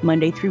Network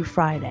Monday through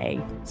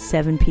Friday,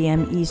 7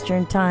 p.m.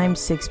 Eastern Time,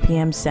 6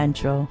 p.m.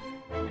 Central.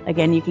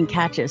 Again, you can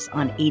catch us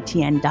on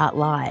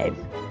ATN.live.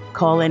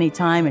 Call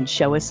anytime and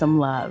show us some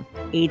love.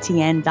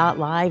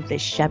 ATN.live, the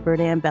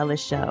Shepherd Ambella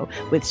Show,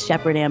 with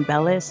Shepherd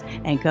Ambellas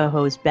and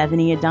co-host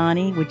Bethany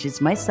Adani, which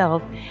is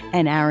myself,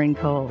 and Aaron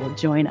Cole.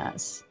 Join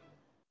us.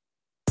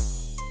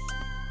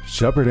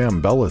 Shepherd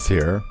Ambellas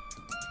here.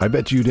 I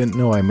bet you didn't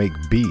know I make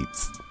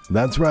beats.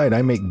 That's right,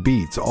 I make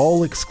beats,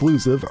 all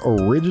exclusive,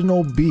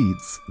 original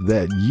beats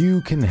that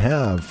you can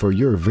have for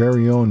your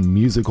very own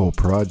musical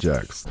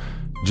projects.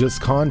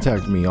 Just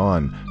contact me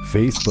on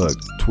Facebook,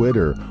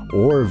 Twitter,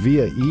 or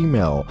via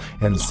email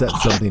and set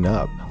something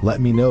up. Let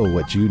me know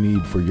what you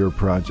need for your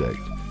project.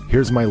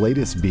 Here's my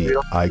latest beat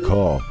I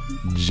call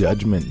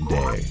Judgment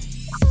Day.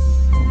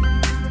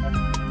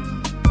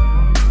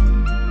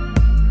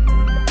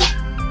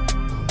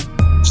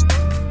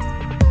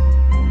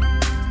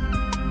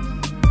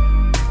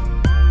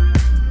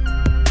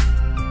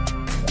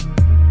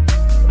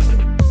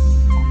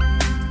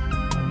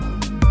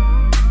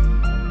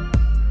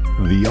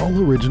 The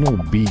all-original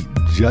beat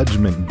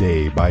Judgment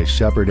Day by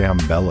Shepherd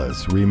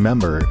Ambellas.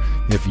 Remember,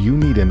 if you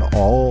need an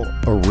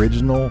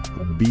all-original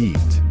beat,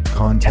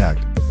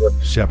 contact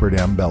Shepherd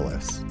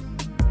Ambellas.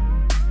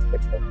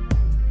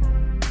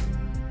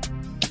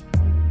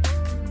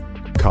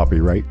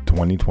 Copyright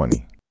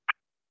 2020.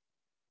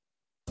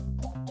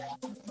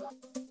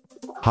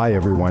 Hi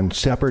everyone,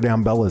 Shepherd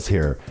Ambellas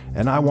here,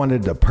 and I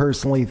wanted to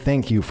personally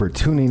thank you for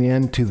tuning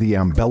in to the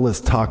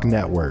Ambellas Talk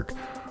Network,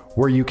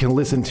 where you can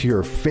listen to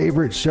your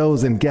favorite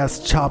shows and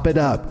guests chop it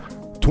up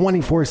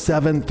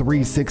 24/7,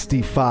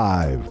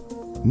 365.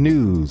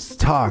 News,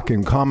 talk,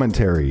 and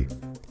commentary.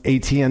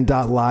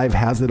 ATN.live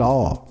has it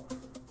all.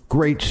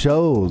 Great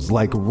shows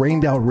like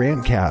Rained Out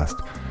Rantcast,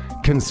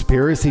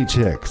 Conspiracy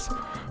Chicks,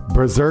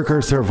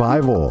 Berserker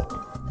Survival,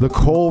 The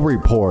Cole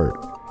Report,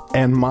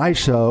 and my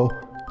show,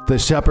 The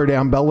Shepherd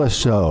Ambellas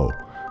Show.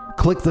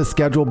 Click the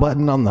schedule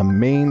button on the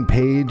main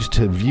page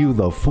to view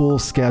the full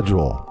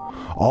schedule.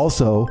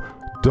 Also,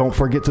 don't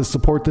forget to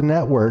support the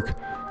network.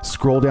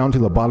 Scroll down to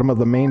the bottom of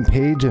the main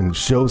page and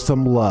show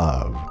some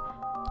love.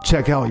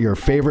 Check out your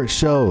favorite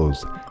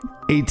shows.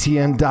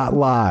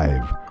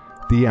 ATN.live,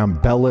 the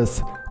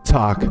Ambellas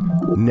Talk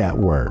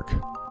Network.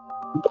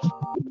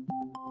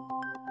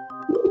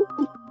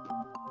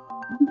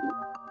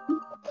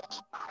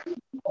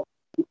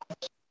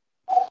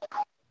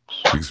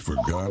 He's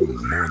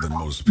forgotten more than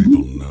most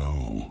people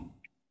know.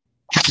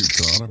 If you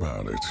thought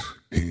about it,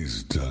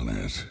 he's done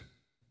it.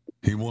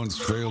 He once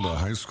failed a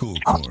high school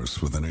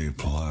course with an A+.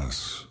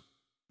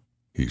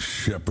 He's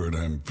Shepherd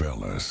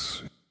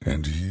Ambellas,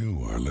 and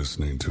you are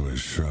listening to his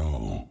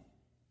show.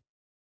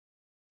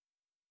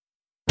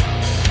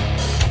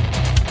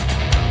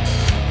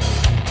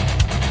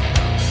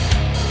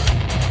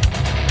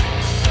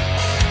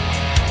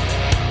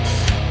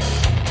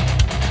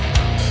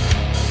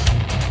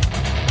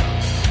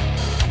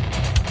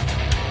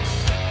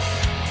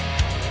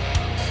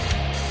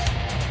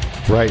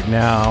 Right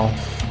now,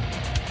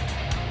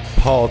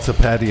 Paul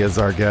Tepety is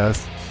our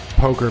guest.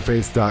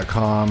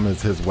 Pokerface.com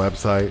is his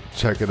website.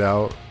 Check it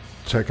out.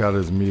 Check out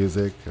his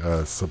music.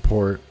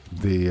 Support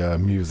the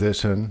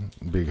musician,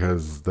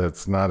 because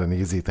that's not an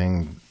easy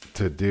thing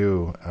to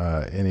do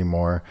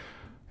anymore.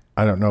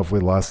 I don't know if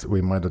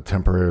we might have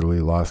temporarily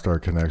lost our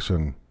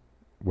connection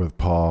with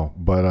Paul,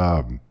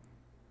 but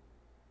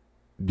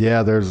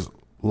yeah, there's,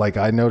 like,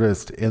 I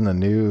noticed in the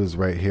news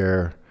right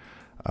here,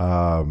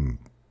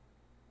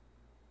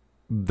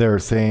 they're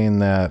saying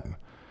that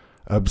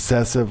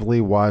obsessively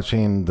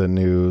watching the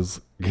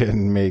news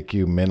can make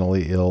you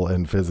mentally ill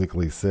and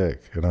physically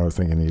sick. And I was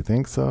thinking, you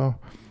think so?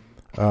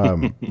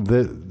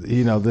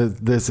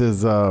 This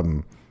is,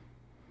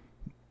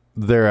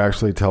 they're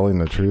actually telling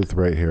the truth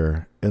right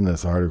here in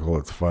this article.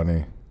 It's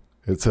funny.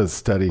 It says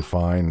study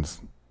finds,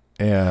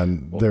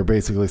 and they're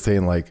basically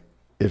saying, like,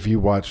 if you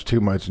watch too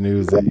much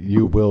news, that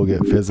you will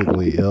get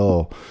physically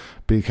ill,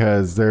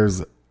 because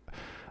there's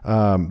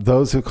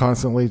those who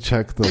constantly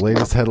check the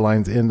latest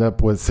headlines end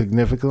up with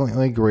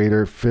significantly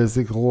greater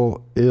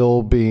physical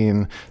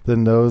ill-being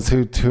than those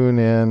who tune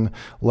in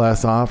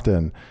less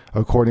often,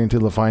 according to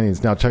the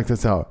findings. Now, check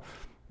this out.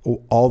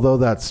 Although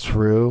that's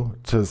true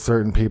to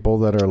certain people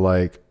that are,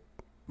 like,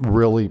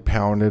 really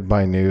pounded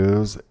by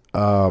news,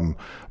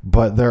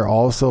 but they're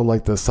also,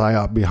 like, the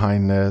psyop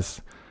behind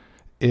this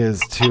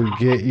is to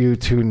get you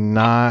to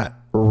not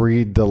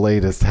read the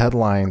latest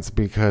headlines,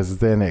 because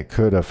then it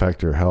could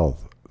affect your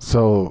health.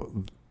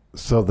 So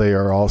they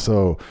are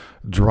also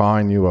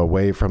drawing you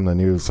away from the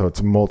news. So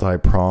it's a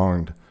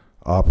multi-pronged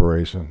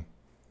operation.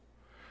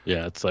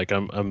 Yeah, it's like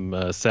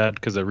I'm sad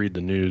because I read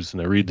the news,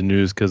 and I read the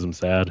news because I'm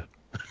sad.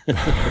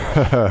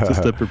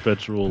 Just a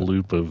perpetual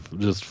loop of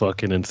just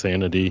fucking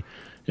insanity.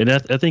 And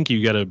I think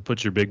you got to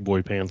put your big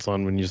boy pants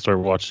on when you start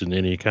watching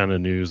any kind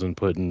of news and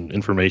putting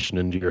information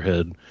into your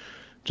head,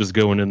 just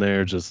going in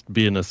there, just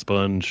being a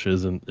sponge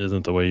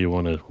isn't the way you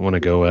want to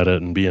go at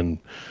it, and being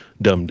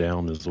dumbed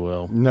down as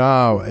well.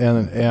 No,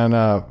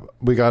 and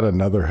we got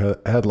another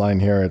headline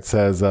here. It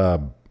says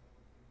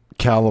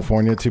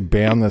California to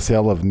ban the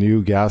sale of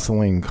new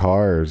gasoline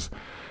cars.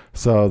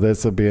 So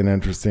this will be an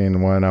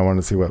interesting one. I want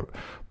to see what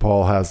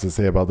Paul has to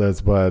say about this.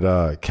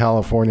 But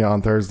California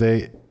on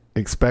Thursday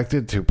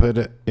expected to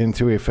put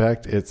into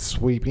effect its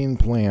sweeping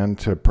plan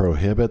to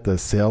prohibit the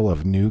sale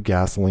of new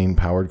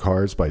gasoline-powered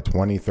cars by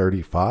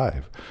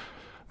 2035.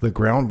 The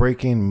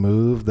groundbreaking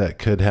move that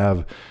could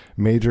have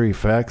major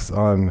effects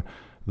on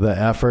the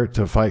effort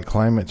to fight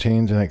climate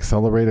change and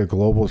accelerate a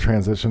global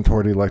transition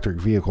toward electric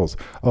vehicles.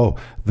 Oh,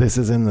 this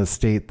is in the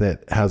state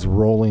that has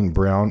rolling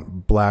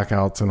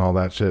blackouts and all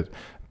that shit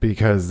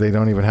because they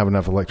don't even have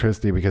enough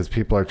electricity because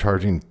people are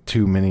charging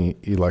too many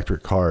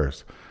electric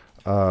cars.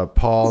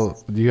 Paul,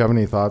 do you have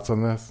any thoughts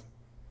on this?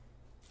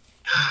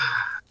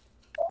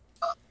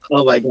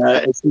 Oh my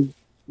God, it's the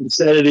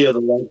insanity of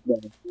the life.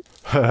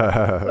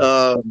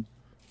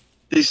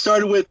 They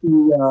started with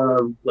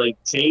the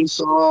like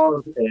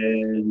chainsaws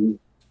and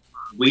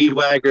weed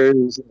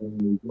whackers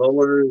and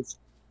blowers.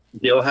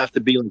 They all have to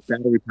be like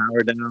battery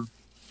powered now.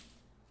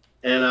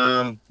 And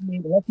I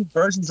mean, electric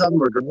versions of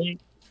them are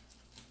great,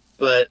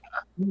 but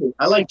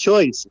I like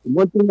choice. And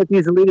one thing that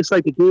these elitists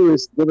like to do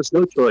is give us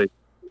no choice.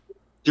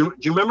 Do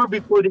you remember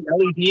before the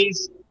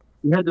LEDs,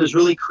 you had those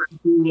really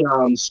crappy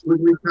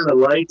squiggly kind of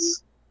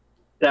lights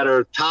that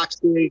are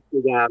toxic?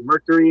 They got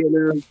mercury in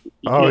them.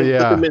 You can't put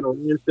them in a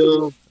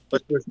landfill,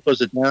 but they're supposed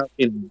to put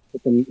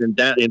them in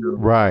that,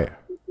 Right.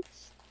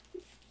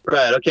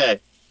 Right. Okay.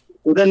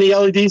 Well, then the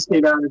LEDs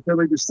came out and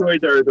totally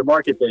destroyed their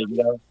market thing,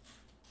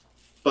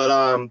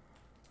 But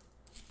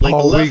like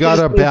we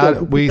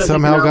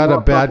somehow got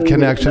a bad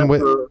connection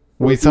with.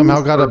 We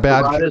somehow got a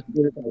bad.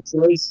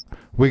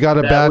 We got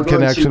a bad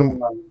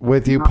connection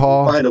with you,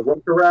 Paul. Find a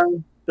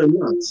workaround. They're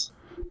nuts.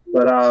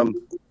 But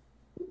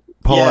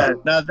Paul, yeah,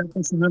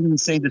 that's another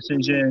insane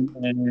decision,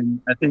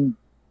 and I think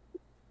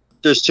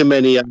there's too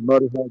many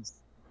motorheads.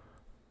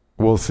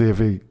 We'll see if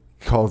he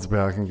calls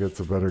back and gets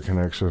a better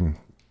connection,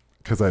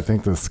 because I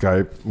think the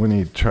Skype when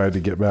he tried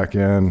to get back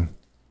in.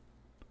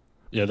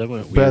 Yeah, that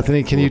went weird.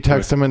 Bethany, can you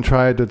text him and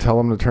try to tell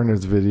him to turn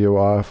his video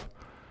off?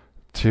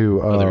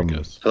 There it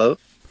goes. Hello.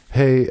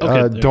 Hey,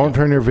 don't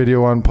turn your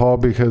video on, Paul,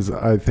 because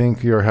I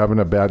think you're having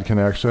a bad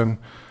connection.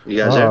 You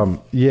guys there?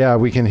 Yeah,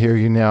 we can hear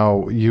you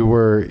now.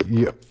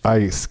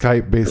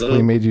 Skype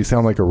basically made you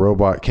sound like a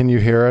robot. Can you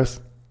hear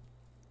us?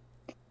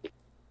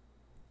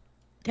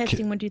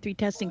 Testing, 1, 2, 3,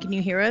 testing. Can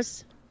you hear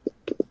us?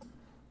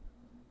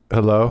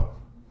 Hello?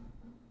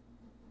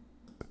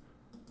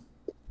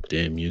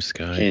 Damn you,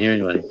 Sky. Can't hear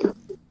anybody.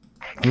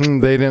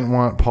 They didn't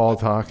want Paul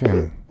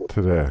talking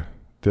today,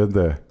 did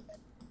they?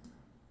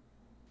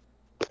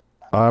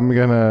 I'm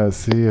gonna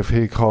see if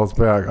he calls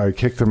back. I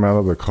kicked him out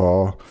of the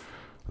call,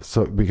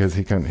 because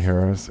he couldn't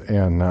hear us,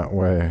 and that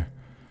way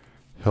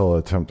he'll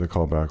attempt to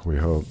call back. We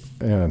hope.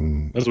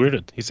 And that's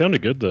weird. He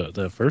sounded good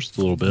the first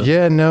little bit.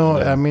 Yeah, no,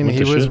 I mean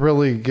he was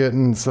really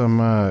getting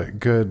some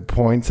good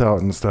points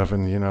out and stuff,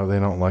 and they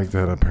don't like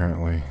that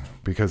apparently.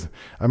 Because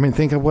I mean,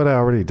 think of what I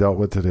already dealt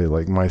with today.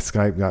 Like my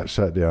Skype got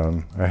shut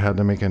down. I had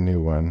to make a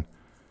new one.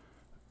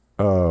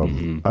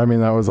 I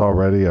mean, that was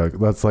already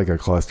that's like a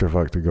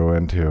clusterfuck to go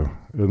into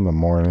in the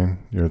morning.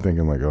 You're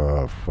thinking like,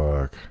 oh,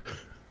 fuck.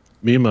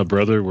 Me and my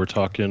brother were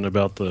talking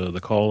about the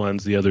call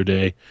lines the other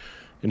day,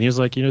 and he was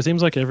like, it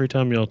seems like every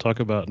time y'all talk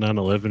about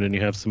 9/11 and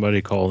you have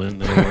somebody call in,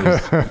 they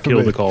always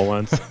kill the call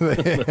lines.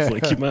 It's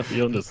like, you might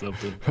be onto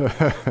something.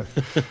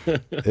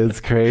 It's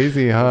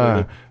crazy,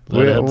 huh?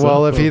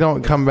 Well, if you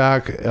don't come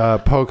back,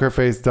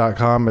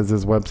 pokerface.com is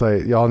his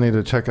website. Y'all need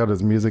to check out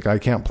his music. I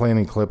can't play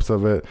any clips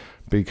of it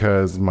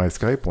because my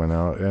Skype went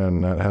out,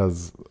 and that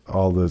has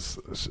all this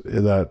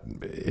that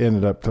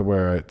ended up to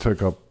where it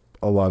took up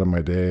a lot of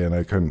my day, and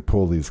I couldn't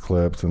pull these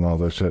clips and all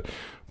this shit.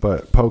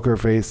 But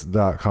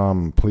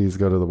pokerface.com, please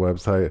go to the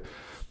website.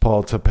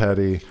 Paul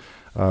Tepety.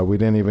 We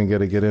didn't even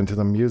get into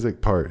the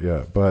music part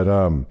yet, but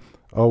that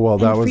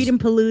was Freedom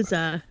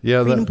Palooza.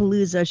 Yeah, Freedom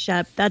Palooza,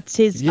 Shep. That's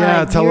his.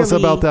 Yeah, tell us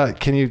about that.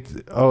 Can you?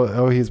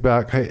 Oh, he's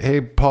back. Hey,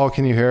 Paul,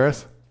 can you hear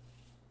us?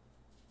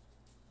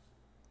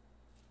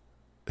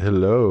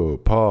 Hello,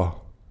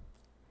 Paul.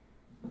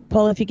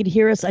 Paul, if you could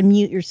hear us,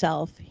 unmute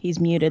yourself. He's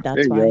muted.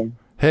 That's why. Go.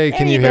 Hey,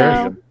 can you hear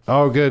us?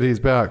 Oh, good. He's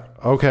back.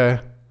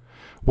 Okay.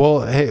 Well,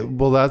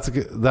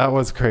 that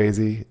was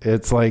crazy.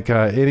 It's like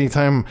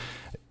anytime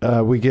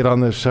we get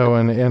on this show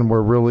and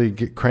we're really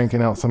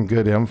cranking out some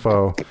good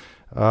info,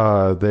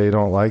 they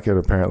don't like it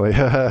apparently.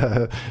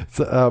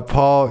 So,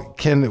 Paul,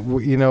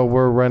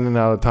 we're running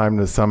out of time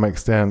to some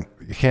extent.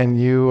 Can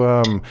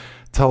you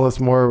tell us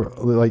more?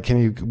 Like,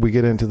 we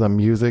get into the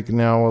music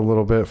now a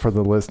little bit for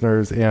the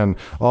listeners? And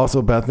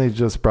also, Bethany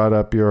just brought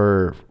up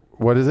your.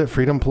 What is it?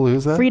 Freedom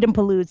Palooza? Freedom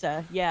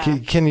Palooza, yeah.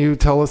 Can you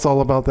tell us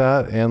all about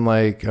that and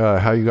like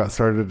how you got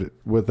started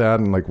with that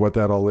and like what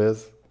that all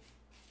is?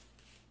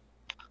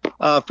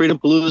 Freedom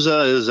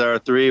Palooza is our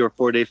 3 or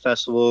 4 day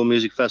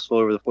music festival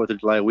over the 4th of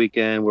July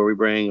weekend, where we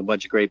bring a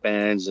bunch of great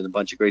bands and a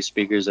bunch of great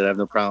speakers that have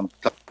no problem.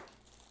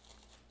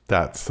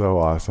 That's so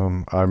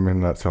awesome. I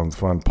mean, that sounds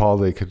fun. Paul,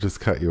 they could just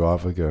cut you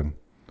off again.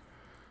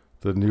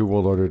 The New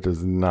World Order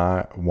does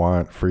not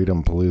want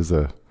Freedom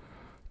Palooza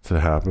to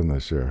happen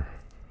this year,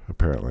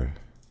 apparently.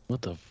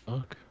 What the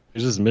fuck?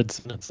 It's just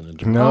mid-sentence.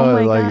 No,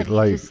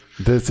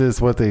 this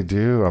is what they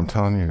do. I'm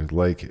telling you,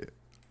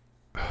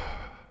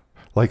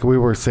 like we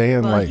were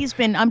saying, well,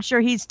 I'm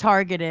sure he's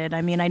targeted.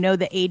 I mean, I know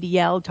the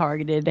ADL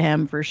targeted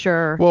him for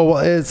sure. Well,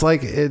 it's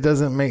like, it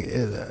doesn't make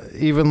it,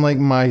 even like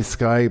my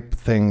Skype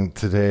thing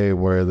today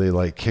where they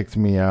like kicked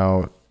me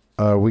out.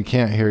 We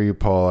can't hear you,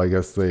 Paul. I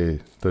guess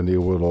the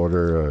New World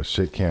Order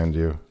shit canned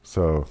you.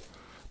 So,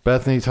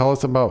 Bethany, tell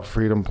us about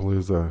Freedom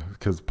Palooza,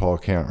 because Paul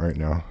can't right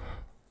now.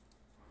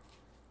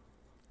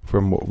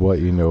 From what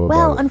you know about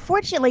Well,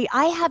 unfortunately,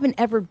 I haven't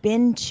ever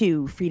been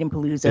to Freedom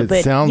Palooza.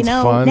 It sounds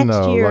fun, next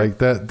though, year, like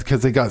that,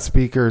 because they got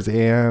speakers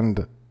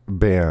and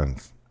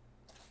bands,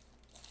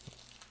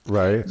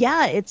 right?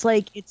 Yeah, it's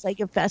like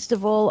a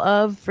festival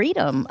of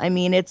freedom. I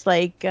mean, it's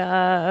like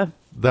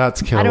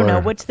that's killer. I don't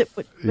know what's the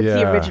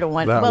original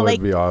one. That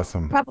would be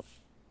awesome.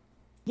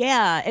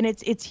 Yeah, and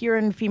it's here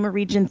in FEMA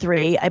Region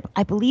 3.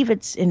 I believe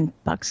it's in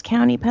Bucks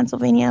County,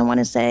 Pennsylvania. I want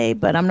to say,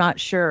 but I'm not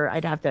sure.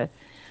 I'd have to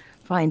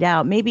find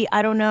out. Maybe,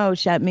 I don't know,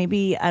 Shep.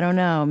 Maybe, I don't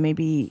know.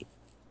 Maybe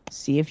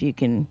see if you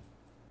can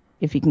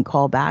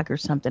call back or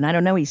something. I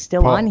don't know. He's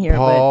still on here.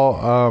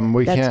 Paul,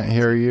 we can't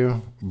hear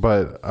you,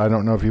 but I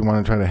don't know if you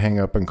want to try to hang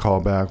up and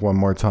call back one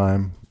more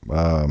time.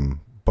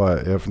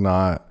 But if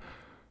not,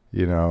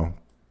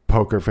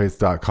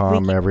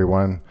 pokerface.com,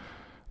 everyone.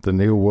 The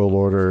New World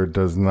Order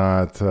does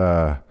not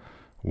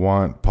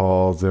want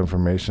Paul's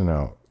information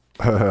out.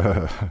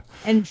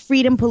 And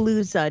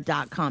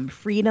freedompalooza.com,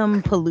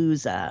 Freedom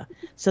Palooza.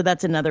 So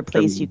that's another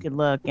place you could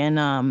look. And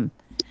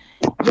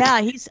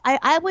yeah,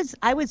 I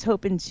was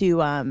hoping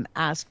to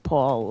ask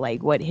Paul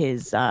like what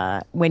his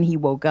when he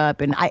woke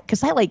up, and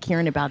because I like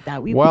hearing about that.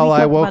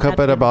 I woke up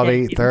at about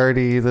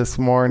 8:30 this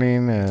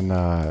morning, and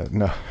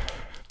no.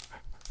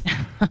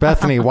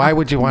 Bethany, why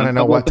would you want to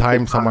know what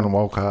time someone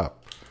woke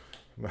up?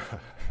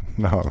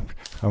 No.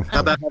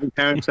 How about having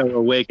parents that were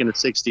awake in the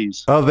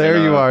 60s? Oh,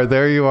 there you are.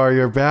 There you are.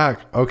 You're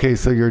back. Okay,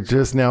 so you're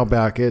just now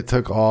back. It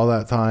took all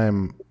that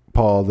time,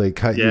 Paul. They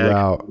cut you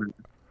out. You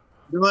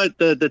know what?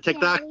 The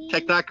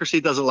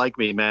technocracy doesn't like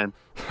me, man.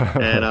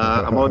 And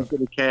I'm always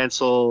getting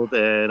canceled.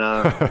 And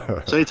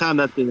so anytime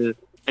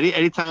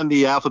anytime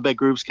the alphabet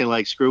groups can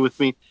like screw with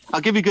me,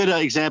 I'll give you a good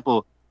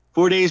example.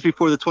 4 days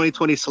before the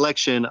 2020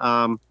 selection,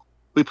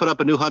 we put up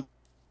a new hunt.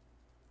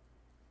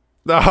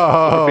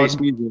 No,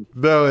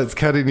 it's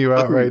cutting you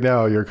out right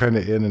now. You're kind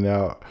of in and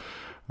out.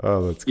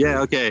 Oh, that's good.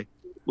 Yeah, okay.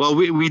 Well,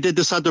 we did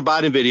this Hunter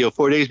Biden video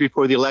 4 days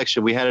before the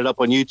election. We had it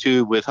up on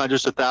YouTube with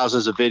hundreds of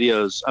thousands of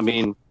videos. I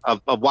mean,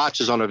 of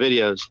watches on our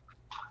videos.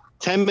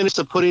 10 minutes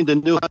of putting the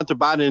new Hunter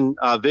Biden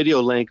video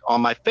link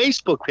on my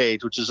Facebook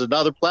page, which is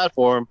another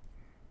platform.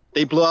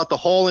 They blew out the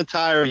whole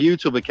entire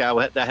YouTube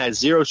account that had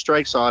 0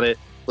 strikes on it,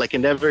 like it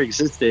never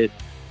existed.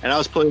 And I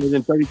was putting it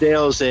in 30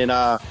 days in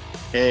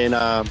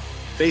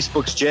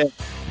Facebook's jet.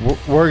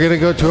 We're going to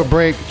go to a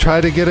break, try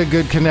to get a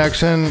good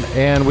connection,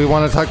 and we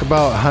want to talk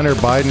about Hunter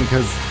Biden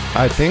because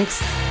I think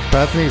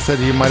Bethany said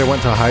you might have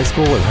went to high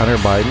school with Hunter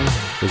Biden.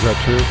 Is that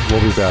true?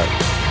 We'll be back.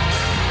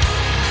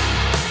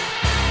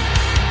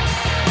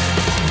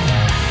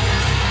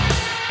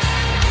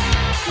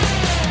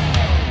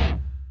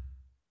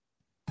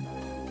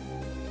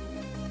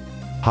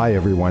 Hi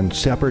everyone,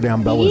 Shepard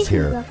Ambellas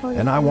here,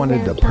 and I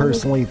wanted to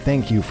personally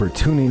thank you for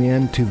tuning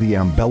in to the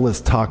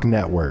Ambellas Talk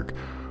Network,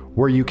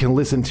 where you can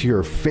listen to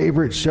your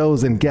favorite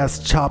shows and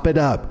guests chop it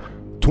up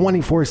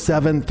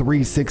 24/7,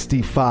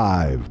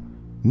 365.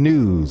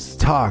 News,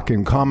 talk,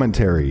 and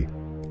commentary.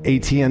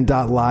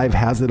 ATN.live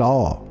has it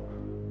all.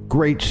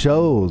 Great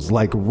shows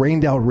like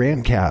Rained Out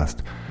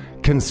Rantcast,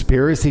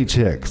 Conspiracy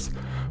Chicks,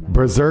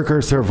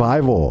 Berserker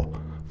Survival,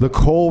 The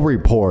Cole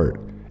Report,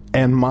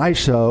 and my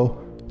show,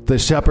 The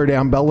Shepard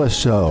Ambellas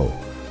Show.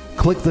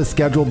 Click the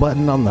schedule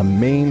button on the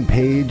main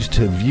page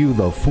to view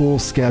the full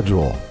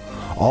schedule.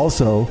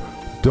 Also,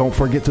 don't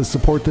forget to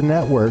support the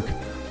network.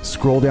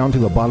 Scroll down to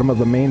the bottom of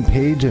the main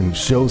page and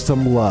show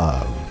some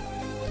love.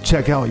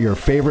 Check out your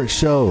favorite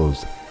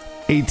shows.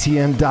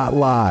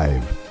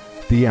 ATN.live,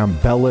 the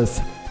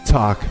Ambellas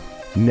Talk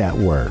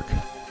Network.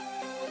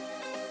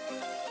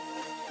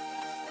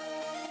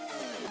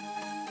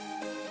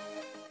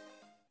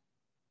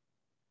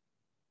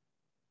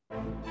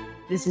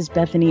 This is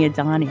Bethany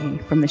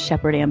Adani from the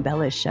Shepard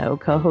Ambellas Show,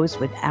 co-host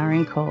with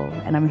Aaron Cole,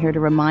 and I'm here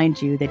to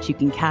remind you that you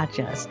can catch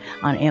us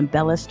on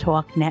Ambellas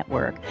Talk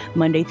Network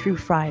Monday through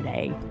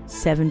Friday,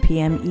 7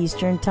 p.m.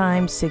 Eastern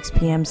Time, 6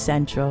 p.m.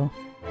 Central.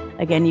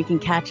 Again, you can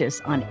catch us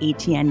on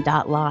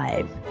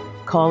ATN.live.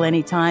 Call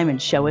anytime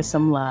and show us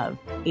some love.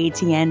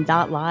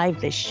 ATN.live,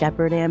 the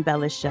Shepard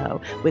Ambellas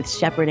Show with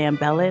Shepard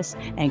Ambellas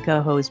and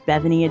co-host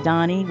Bethany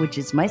Adani, which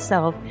is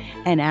myself,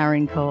 and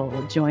Aaron Cole.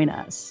 Join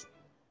us.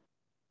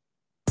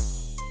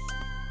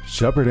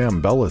 Shepard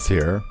Ambellis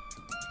here.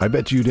 I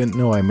bet you didn't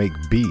know I make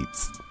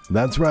beats.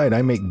 That's right,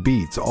 I make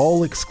beats,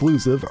 all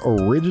exclusive,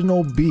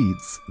 original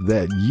beats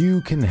that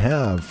you can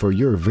have for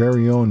your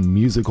very own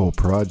musical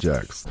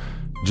projects.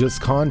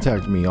 Just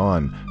contact me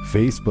on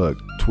Facebook,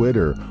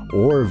 Twitter,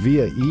 or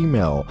via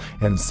email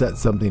and set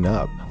something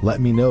up. Let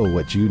me know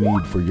what you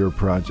need for your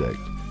project.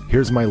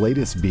 Here's my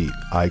latest beat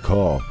I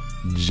call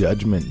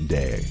Judgment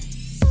Day.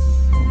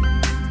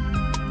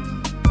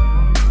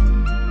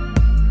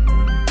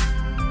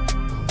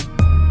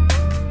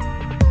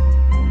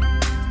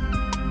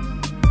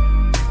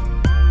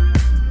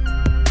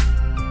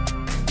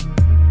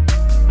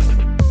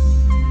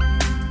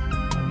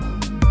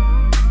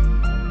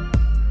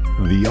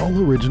 The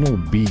all-original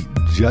beat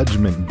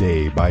Judgment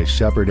Day by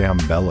Shepard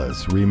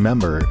Ambellis.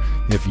 Remember,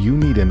 if you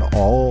need an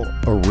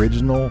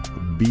all-original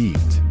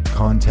beat,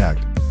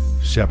 contact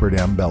Shepard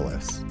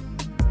Ambellis.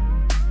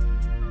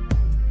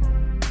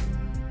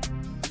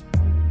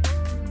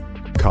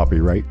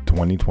 Copyright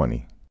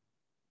 2020.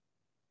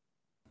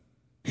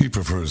 He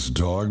prefers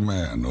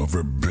Dogman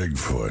over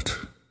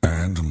Bigfoot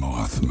and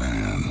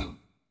Mothman.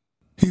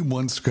 He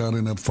once got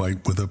in a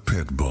fight with a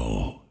pit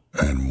bull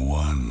and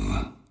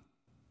won.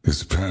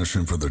 His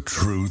passion for the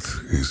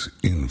truth is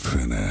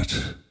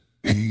infinite.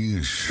 He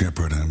is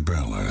Shepard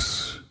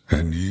Ambellis,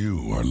 and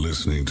you are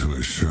listening to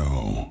his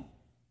show.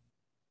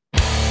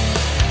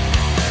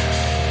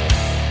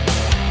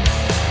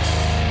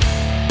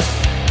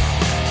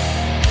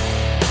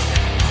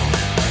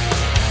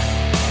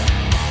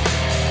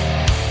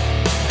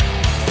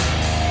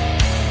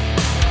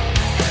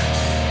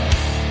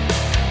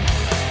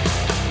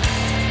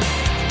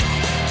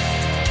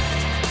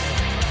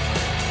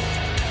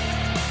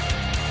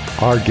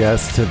 Our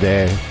guest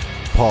today,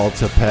 Paul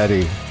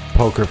Tepety,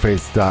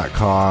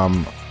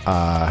 PokerFace.com,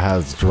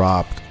 has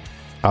dropped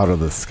out of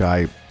the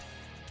Skype.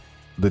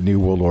 The New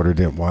World Order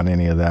didn't want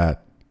any of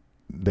that.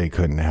 They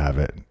couldn't have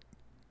it.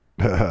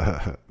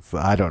 So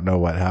I don't know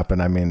what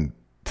happened. I mean...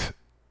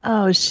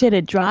 Oh, shit,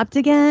 it dropped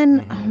again?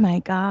 Mm-hmm. Oh, my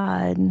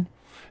God.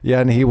 Yeah,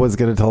 and he was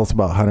going to tell us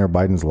about Hunter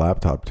Biden's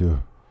laptop, too.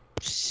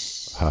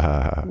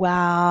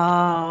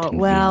 Wow.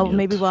 Well,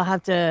 maybe we'll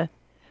have to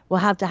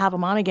have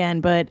him on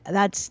again, but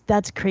that's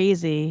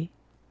crazy.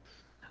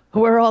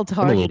 We're all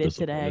targeted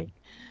today.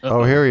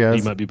 Oh, here he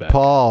is. He might be back.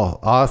 Paul,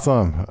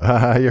 awesome.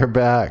 You're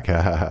back.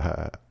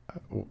 Can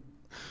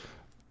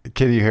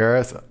you hear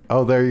us?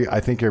 Oh, there you, I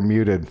think you're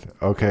muted.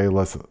 Okay,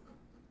 let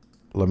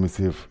me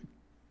see if,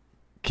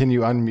 can you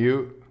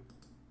unmute?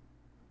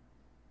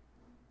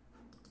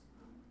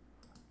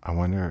 I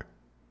wonder,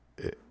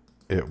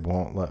 it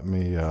won't let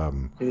me.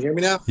 Can you hear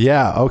me now?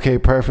 Yeah. Okay.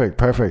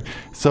 Perfect.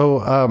 So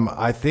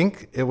I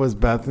think it was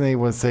Bethany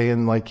was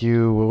saying like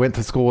you went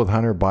to school with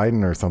Hunter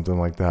Biden or something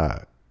like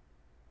that.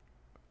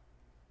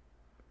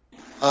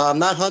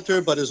 Not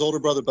Hunter, but his older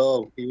brother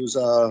Bo. He was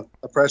a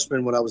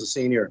freshman when I was a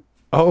senior.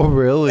 Oh,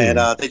 really? And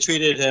they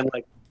treated him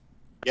like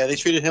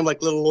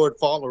little Lord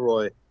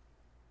Fauntleroy.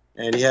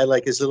 And he had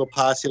like his little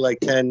posse,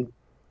 like 10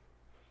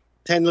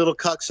 little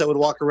cucks that would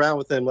walk around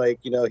with him, like,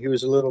 you know, he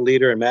was a little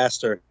leader and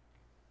master.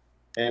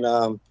 And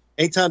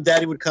anytime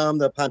Daddy would come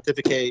to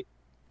pontificate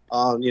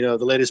on, you know,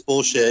 the latest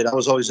bullshit, I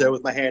was always there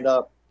with my hand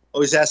up,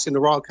 always asking the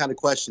wrong kind of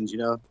questions, you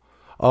know.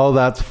 Oh,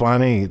 that's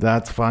funny.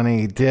 Did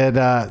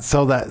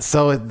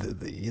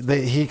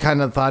he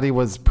kind of thought he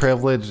was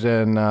privileged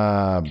and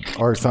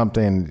or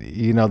something?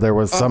 You know, there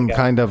was some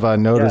kind of a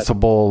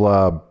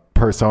noticeable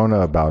persona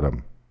about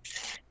him.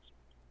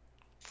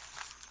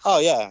 Oh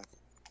yeah.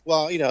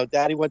 Well, you know,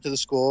 Daddy went to the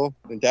school,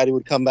 and Daddy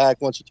would come back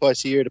once or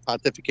twice a year to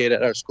pontificate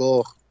at our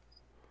school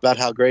about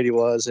how great he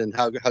was and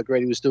how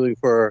great he was doing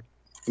for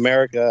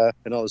America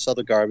and all this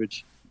other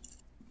garbage.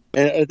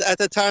 And at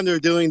that time, they were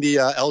doing the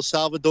El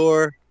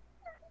Salvador.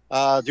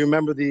 Do you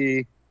remember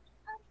we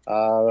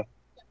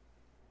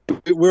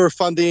were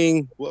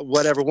funding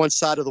whatever one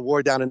side of the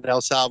war down in El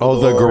Salvador? Oh,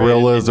 the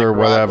guerrillas or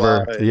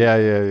whatever. Yeah.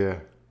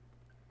 The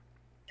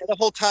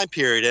whole time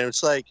period, and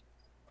it's like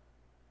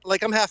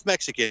I'm half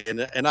Mexican,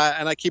 and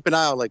I keep an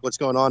eye on like what's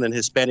going on in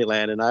Hispanic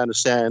land, and I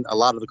understand a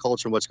lot of the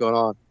culture and what's going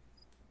on.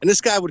 And this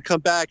guy would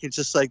come back and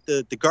just like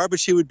the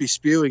garbage he would be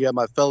spewing at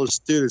my fellow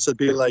students would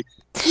be like,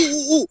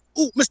 ooh,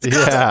 Mr.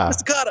 Cotta,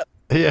 Mr. Cotta.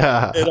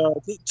 Yeah. And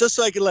just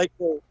so I could like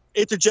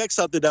interject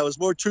something that was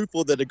more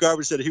truthful than the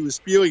garbage that he was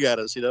spewing at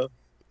us, you know?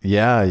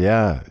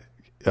 Yeah.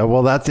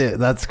 Well, that's it.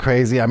 That's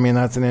crazy. I mean,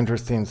 that's an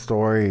interesting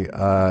story.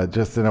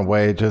 Just in a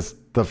way,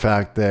 just the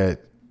fact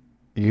that,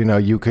 you know,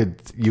 you could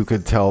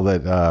tell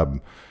that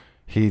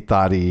he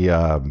thought he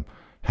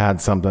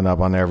had something up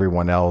on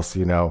everyone else,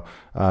 you know.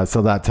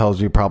 So that tells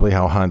you probably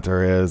how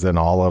Hunter is, and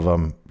all of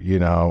them, you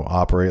know,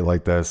 operate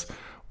like this.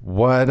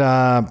 What,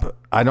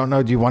 I don't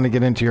know. Do you want to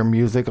get into your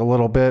music a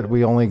little bit?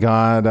 We only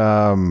got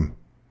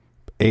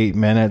 8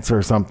 minutes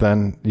or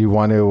something. You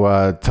want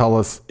to tell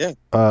us,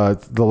 the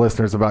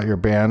listeners, about your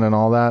band and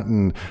all that?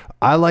 And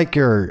I like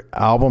your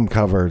album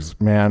covers,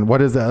 man.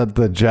 What is that?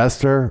 The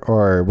Jester,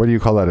 or what do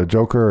you call that? A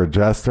Joker or a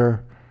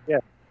Jester? Yeah.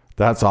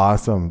 That's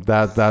awesome.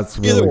 That's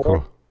really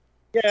cool.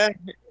 Yeah.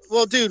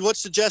 Well, dude,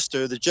 what's the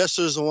jester? The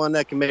jester is the one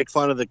that can make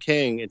fun of the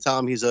king and tell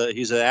him he's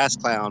an ass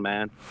clown,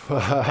 man,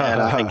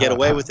 and get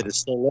away with it and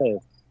still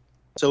live.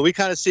 So we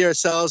kind of see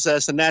ourselves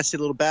as the nasty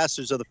little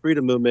bastards of the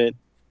freedom movement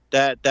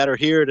that are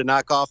here to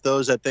knock off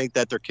those that think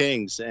that they're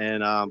kings.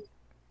 And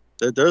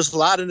there's a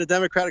lot in the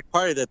Democratic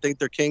Party that think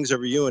they're kings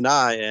over you and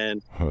I.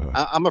 And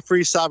I'm a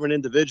free sovereign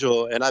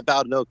individual, and I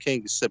bow to no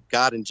king except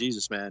God and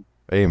Jesus, man.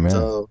 Amen.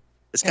 So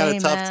it's kind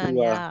of tough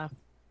to.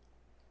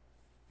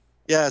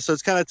 Yeah, so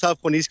it's kind of tough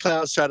when these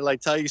clowns try to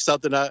like tell you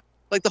something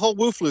like the whole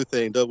Wu flu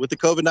thing with the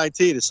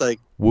COVID-19. It's like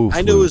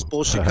I knew it was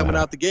bullshit coming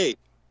out the gate,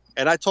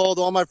 and I told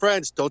all my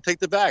friends, don't take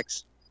the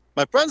vax.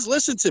 My friends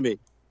listened to me,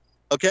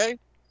 okay?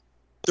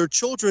 Their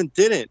children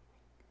didn't,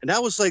 and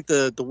that was like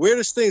the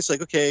weirdest thing. It's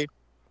like, okay,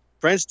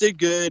 friends did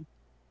good,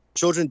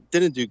 children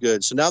didn't do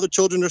good. So now the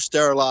children are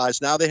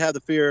sterilized. Now they have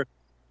the fear.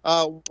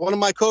 One of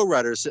my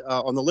co-writers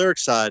on the lyric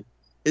side,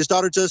 his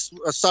daughter just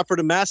suffered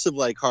a massive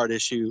heart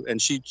issue,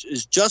 and she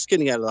is just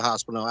getting out of the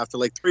hospital after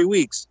 3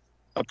 weeks.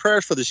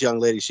 Prayers for this young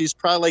lady. She's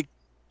probably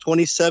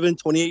 27,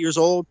 28 years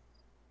old,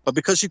 but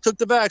because she took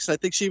the vaccine, I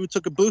think she even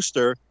took a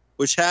booster,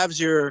 which halves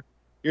your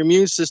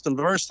immune system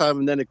the first time,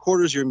 and then it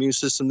quarters your immune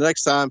system the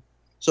next time.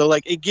 So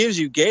it gives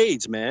you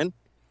gauge, man.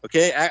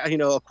 Okay,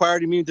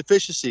 acquired immune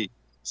deficiency.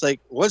 It's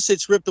like once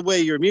it's ripped away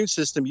your immune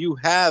system, you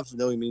have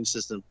no immune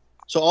system.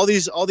 So all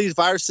these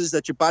viruses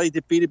that your body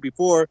defeated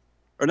before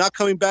are not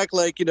coming back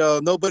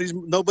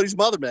nobody's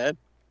mother, man.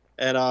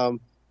 And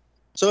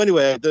so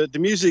anyway, the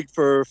music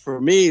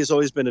for me has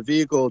always been a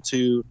vehicle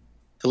to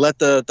let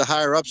the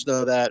higher ups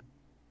know that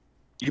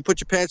you put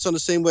your pants on the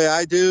same way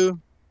I do.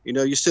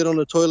 You sit on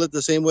the toilet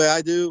the same way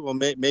I do. Well,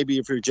 maybe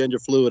if you're gender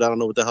fluid, I don't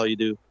know what the hell you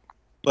do.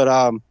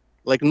 But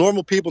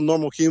normal people,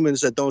 normal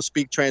humans that don't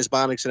speak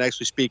transbonics and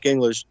actually speak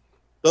English,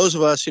 those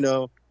of us,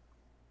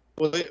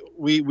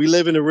 we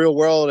live in the real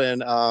world,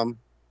 and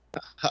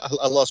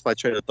I lost my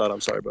train of thought.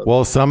 I'm sorry, brother.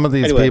 Well, some of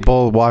these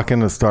people walk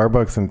into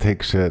Starbucks and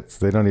take shits.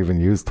 They don't even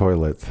use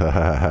toilets.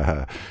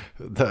 Hey,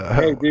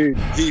 dude,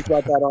 he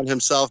brought that on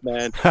himself,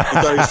 man. He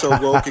thought he was so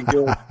woke and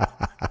good.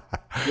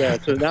 Yeah,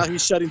 so now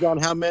he's shutting down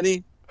how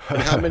many?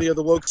 And how many of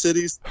the woke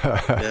cities?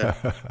 Yeah.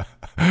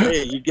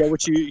 Hey, you get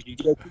what you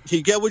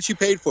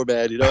paid for,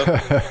 man.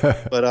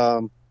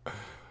 But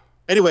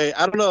anyway,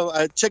 I don't know.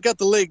 Check out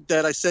the link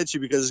that I sent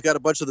you because it's got a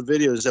bunch of the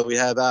videos that we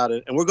have out,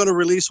 and we're going to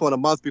release one a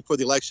month before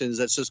the elections.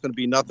 That's just going to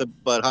be nothing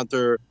but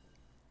Hunter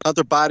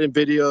Biden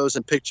videos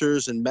and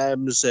pictures and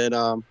memes, and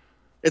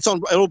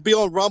it'll be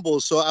on Rumble.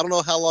 So I don't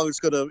know how long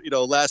it's going to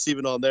last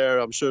even on there.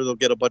 I'm sure they'll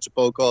get a bunch of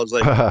phone calls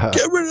like,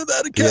 get rid of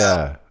that account.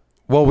 Yeah.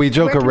 Well, we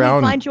joke Where can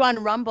around. We find you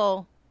on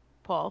Rumble,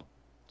 Paul?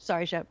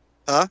 Sorry, Shep.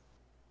 Huh?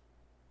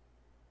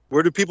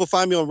 Where do people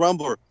find me on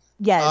Rumble?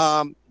 Yes.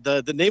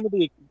 The name of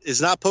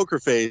is not Poker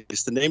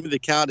Face. The name of the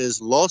account is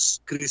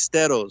Los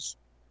Cristeros,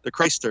 the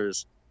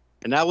Christers.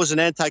 And that was an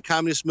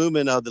anti-communist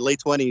movement of the late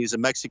 20s in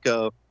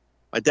Mexico.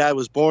 My dad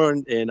was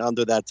born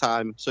under that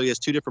time, so he has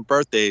two different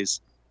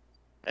birthdays.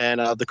 And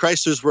the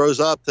Christers rose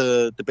up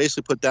to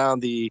basically put down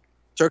the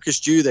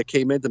Turkish Jew that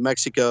came into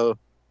Mexico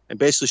and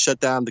basically shut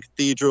down the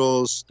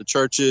cathedrals, the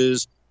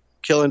churches,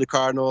 killing the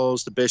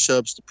cardinals, the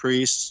bishops, the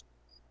priests.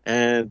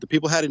 And the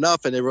people had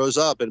enough, and they rose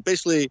up. And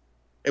basically,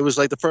 it was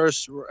like the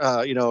first,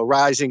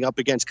 rising up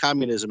against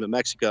communism in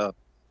Mexico.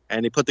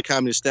 And they put the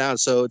communists down.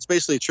 So it's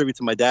basically a tribute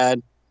to my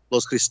dad,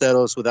 Los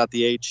Cristeros, without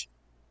the H.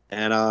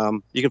 And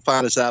you can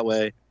find us that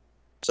way.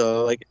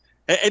 So,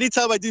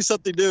 anytime I do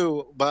something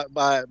new,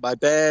 my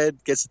bed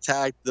gets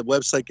attacked, the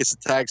website gets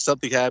attacked,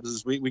 something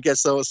happens. We get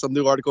some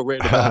new article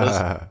written about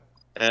us.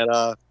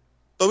 And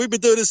but we've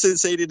been doing this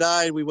since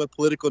 '89. We went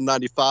political in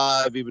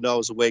 '95, even though I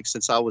was awake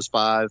since I was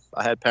 5.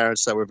 I had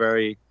parents that were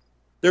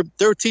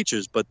they're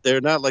teachers, but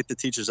they're not like the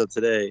teachers of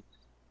today.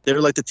 They're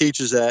like the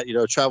teachers that,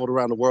 traveled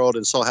around the world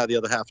and saw how the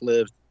other half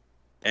lived.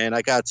 And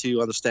I got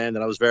to understand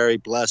that I was very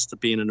blessed to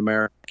being an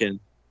American.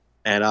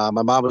 And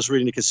my mom was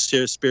reading the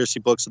conspiracy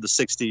books of the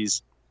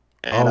 60s.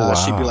 And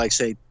she'd be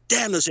saying,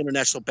 damn, those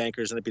international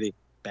bankers. And I'd be like,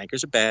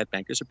 bankers are bad.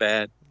 Bankers are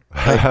bad.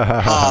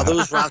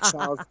 Those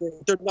Rothschilds,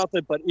 they're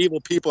nothing but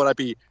evil people. And I'd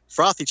be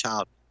frothy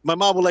child. My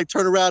mom would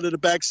turn around in the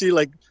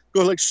backseat,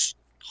 go shh.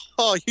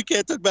 Oh, you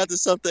can't talk about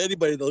this stuff to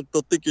anybody. They'll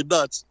think you're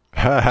nuts.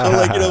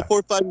 So 4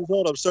 or 5 years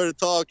old, I'm starting to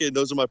talk, and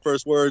those are my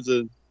first words.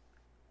 And,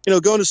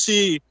 going to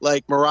see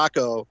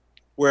Morocco,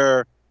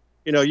 where,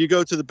 you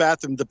go to the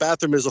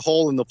bathroom is a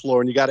hole in the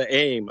floor and you got to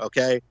aim.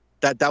 Okay.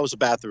 That was a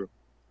bathroom.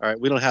 All right.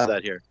 We don't have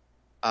that here.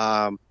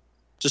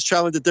 Just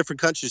traveling to different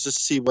countries just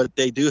to see what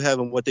they do have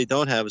and what they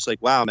don't have. It's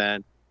wow,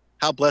 man,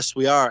 how blessed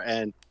we are.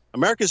 And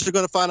Americans are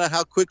going to find out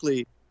how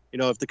quickly,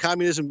 if the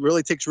communism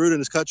really takes root in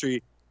this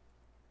country,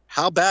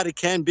 how bad it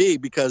can be,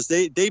 because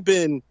they've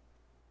been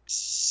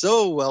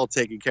so well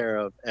taken care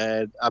of.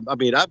 And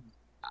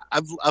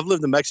I've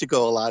lived in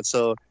Mexico a lot,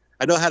 so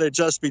I know how to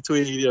adjust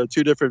between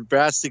two different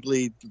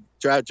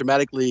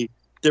dramatically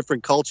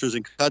different cultures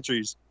and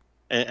countries,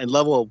 and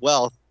level of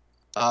wealth,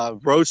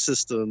 road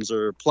systems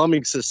or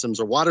plumbing systems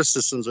or water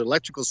systems or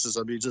electrical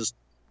systems. Just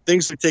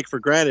things we take for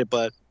granted.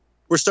 But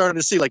we're starting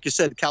to see, like you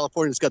said,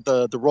 California's got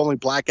the rolling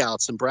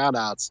blackouts and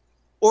brownouts,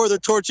 or they're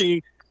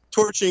torching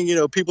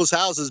people's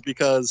houses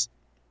because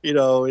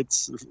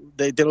it's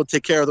they don't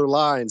take care of their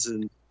lines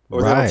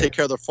or they don't take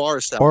care of their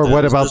forests. Or there.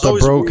 what about the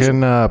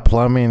broken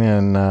plumbing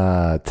in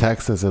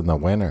Texas in the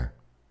winter?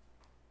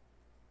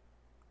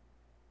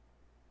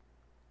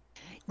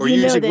 Or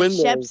using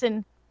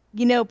windmills.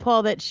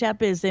 Paul, that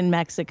Shep is in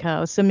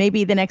Mexico. So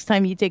maybe the next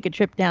time you take a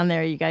trip down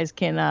there, you guys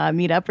can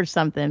meet up or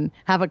something.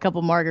 Have a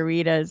couple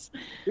margaritas.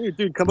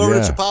 Dude, come over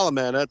to Chapala,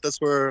 man.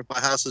 That's where my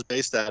house is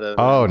based at.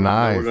 Oh,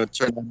 nice.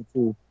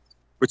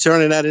 We're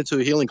turning that into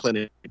a healing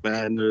clinic,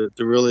 man, to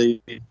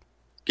really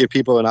give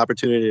people an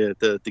opportunity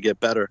to get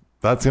better.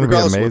 That's going to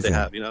be amazing.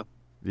 Of what they have,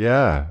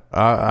 Yeah,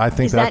 I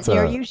think is that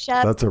near you,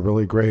 Shep? That's a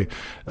really great.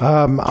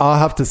 I'll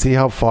have to see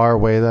how far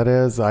away that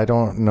is. I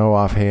don't know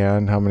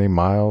offhand how many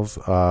miles,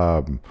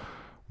 but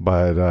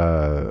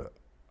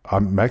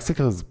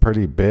Mexico's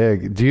pretty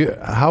big. Do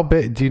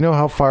you know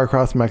how far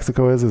across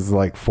Mexico is? Is it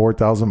like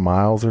 4,000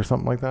 miles or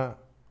something like that,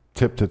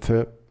 tip to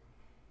tip?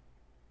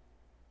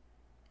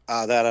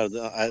 That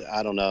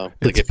I don't know.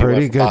 It's like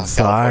pretty good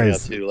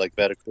size. To like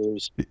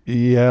Veracruz.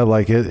 Yeah,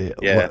 like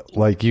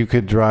like you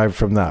could drive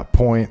from that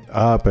point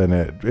up, and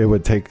it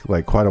would take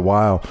like quite a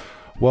while.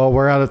 Well,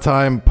 we're out of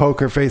time.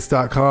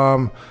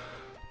 Pokerface.com.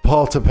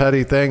 Paul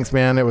Tepety, thanks,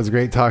 man. It was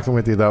great talking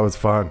with you. That was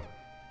fun.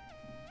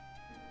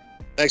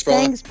 Thanks,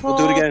 brother. Thanks, Paul.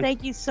 We'll do it again.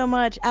 Thank you so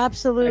much.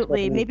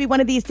 Absolutely. Maybe one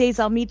of these days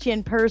I'll meet you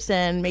in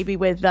person. Maybe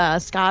with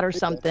Scott or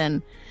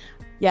something.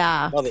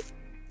 Yeah. Love it.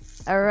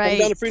 All right. Come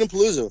down to Freedom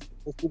Palooza.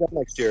 Let's do that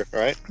next year, all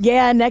right?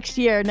 Yeah, next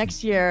year.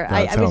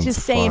 I was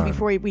just saying fun.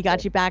 before we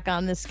got you back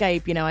on the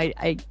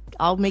Skype,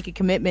 I'll make a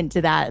commitment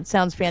to that. It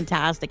sounds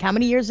fantastic. How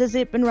many years has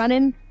it been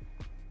running?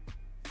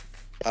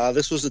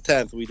 This was the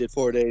 10th. We did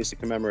 4 days to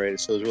commemorate it,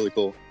 so it was really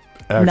cool.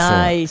 Excellent.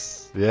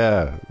 Nice.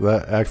 Yeah,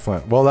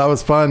 excellent. Well, that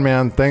was fun,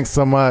 man. Thanks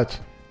so much.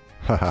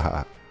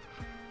 Okay,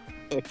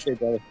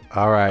 brother.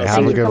 All right,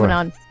 have a good one.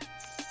 On.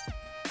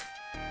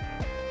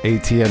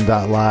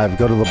 ATN.live.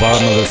 Go to the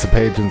bottom of this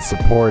page and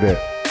support it.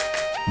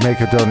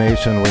 Make a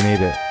donation. We need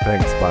it.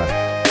 Thanks. Bye.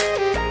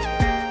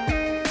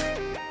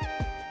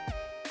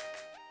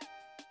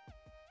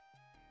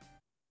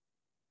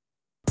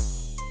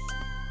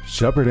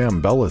 Shepherd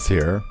Ambellis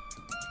here.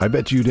 I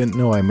bet you didn't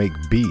know I make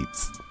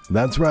beats.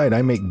 That's right,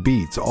 I make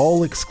beats,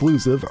 all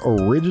exclusive,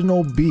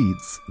 original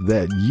beats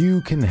that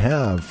you can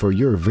have for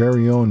your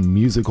very own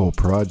musical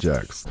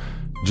projects.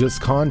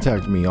 Just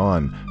contact me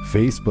on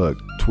Facebook,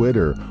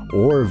 Twitter,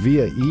 or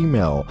via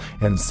email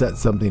and set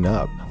something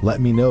up.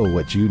 Let me know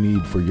what you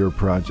need for your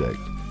project.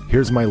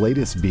 Here's my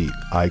latest beat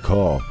I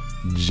call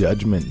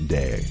Judgment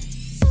Day.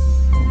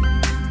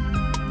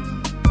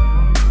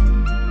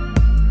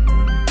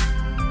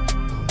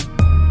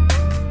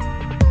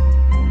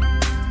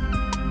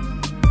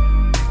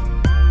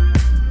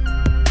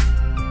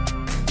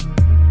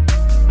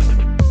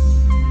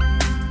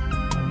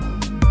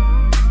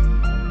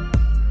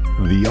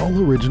 The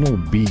all-original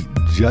beat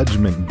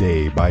Judgment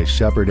Day by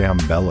Shepherd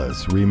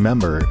Ambellis.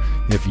 Remember,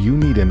 if you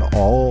need an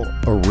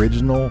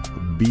all-original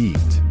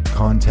beat,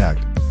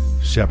 contact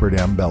Shepherd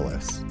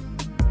Ambellis.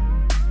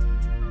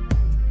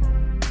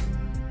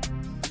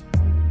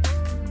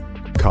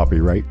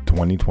 Copyright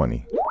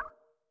 2020.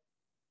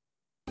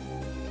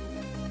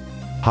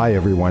 Hi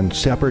everyone,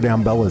 Shepherd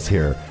Ambellis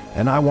here,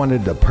 and I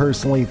wanted to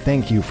personally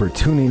thank you for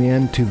tuning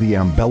in to the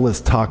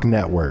Ambellis Talk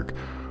Network,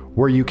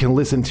 where you can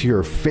listen to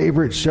your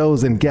favorite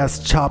shows and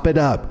guests chop it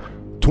up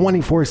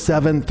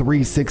 24/7,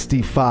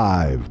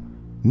 365.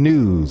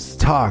 News,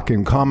 talk,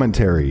 and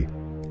commentary.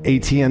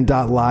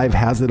 ATN.live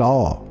has it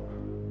all.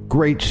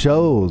 Great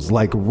shows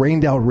like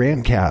Rained Out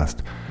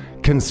Rantcast,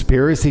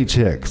 Conspiracy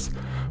Chicks,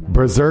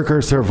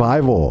 Berserker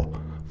Survival,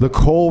 The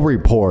Cole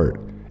Report,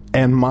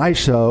 and my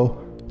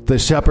show, The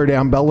Shepherd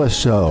Ambellis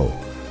Show.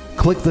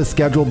 Click the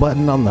schedule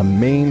button on the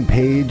main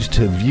page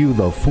to view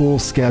the full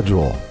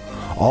schedule.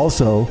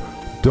 Also,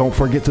 don't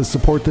forget to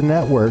support the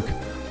network.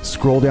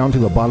 Scroll down to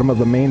the bottom of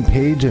the main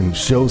page and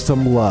show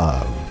some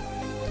love.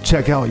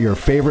 Check out your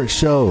favorite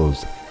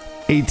shows.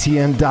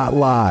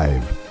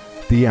 ATN.live,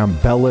 the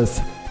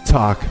Ambellis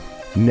Talk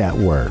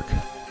Network.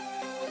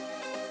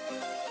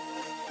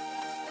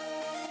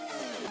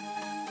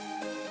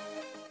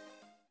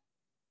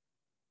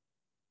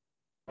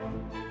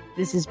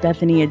 This is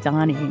Bethany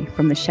Adani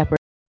from the Shepherd.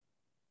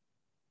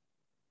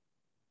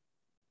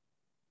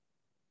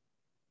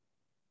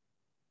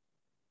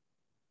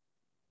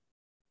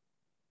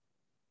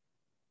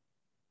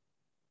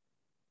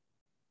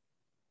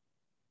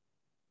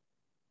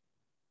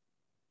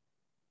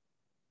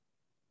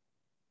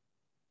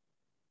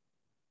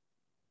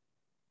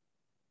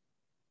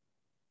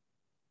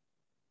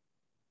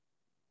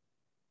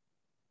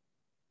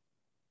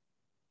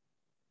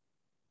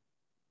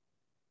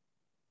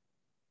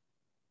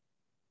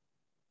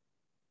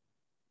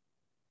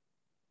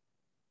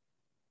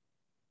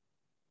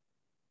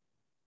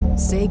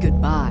 say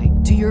goodbye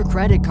to your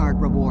credit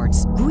card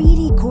rewards.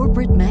 Greedy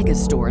corporate mega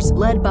stores,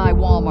 led by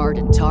Walmart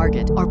and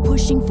Target, are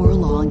pushing for a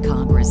law in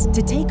Congress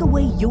to take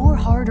away your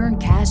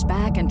hard-earned cash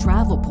back and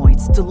travel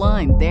points to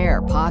line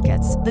their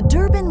pockets. The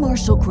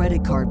Durbin-Marshall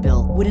credit card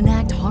bill would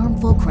enact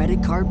harmful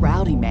credit card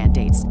routing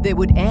mandates that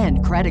would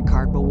end credit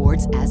card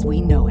rewards as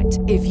we know it.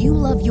 If you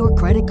love your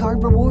credit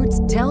card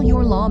rewards, tell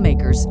your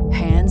lawmakers,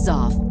 hands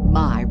off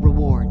my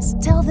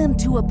rewards. Tell them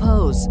to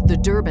oppose the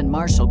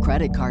Durbin-Marshall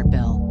credit card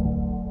bill.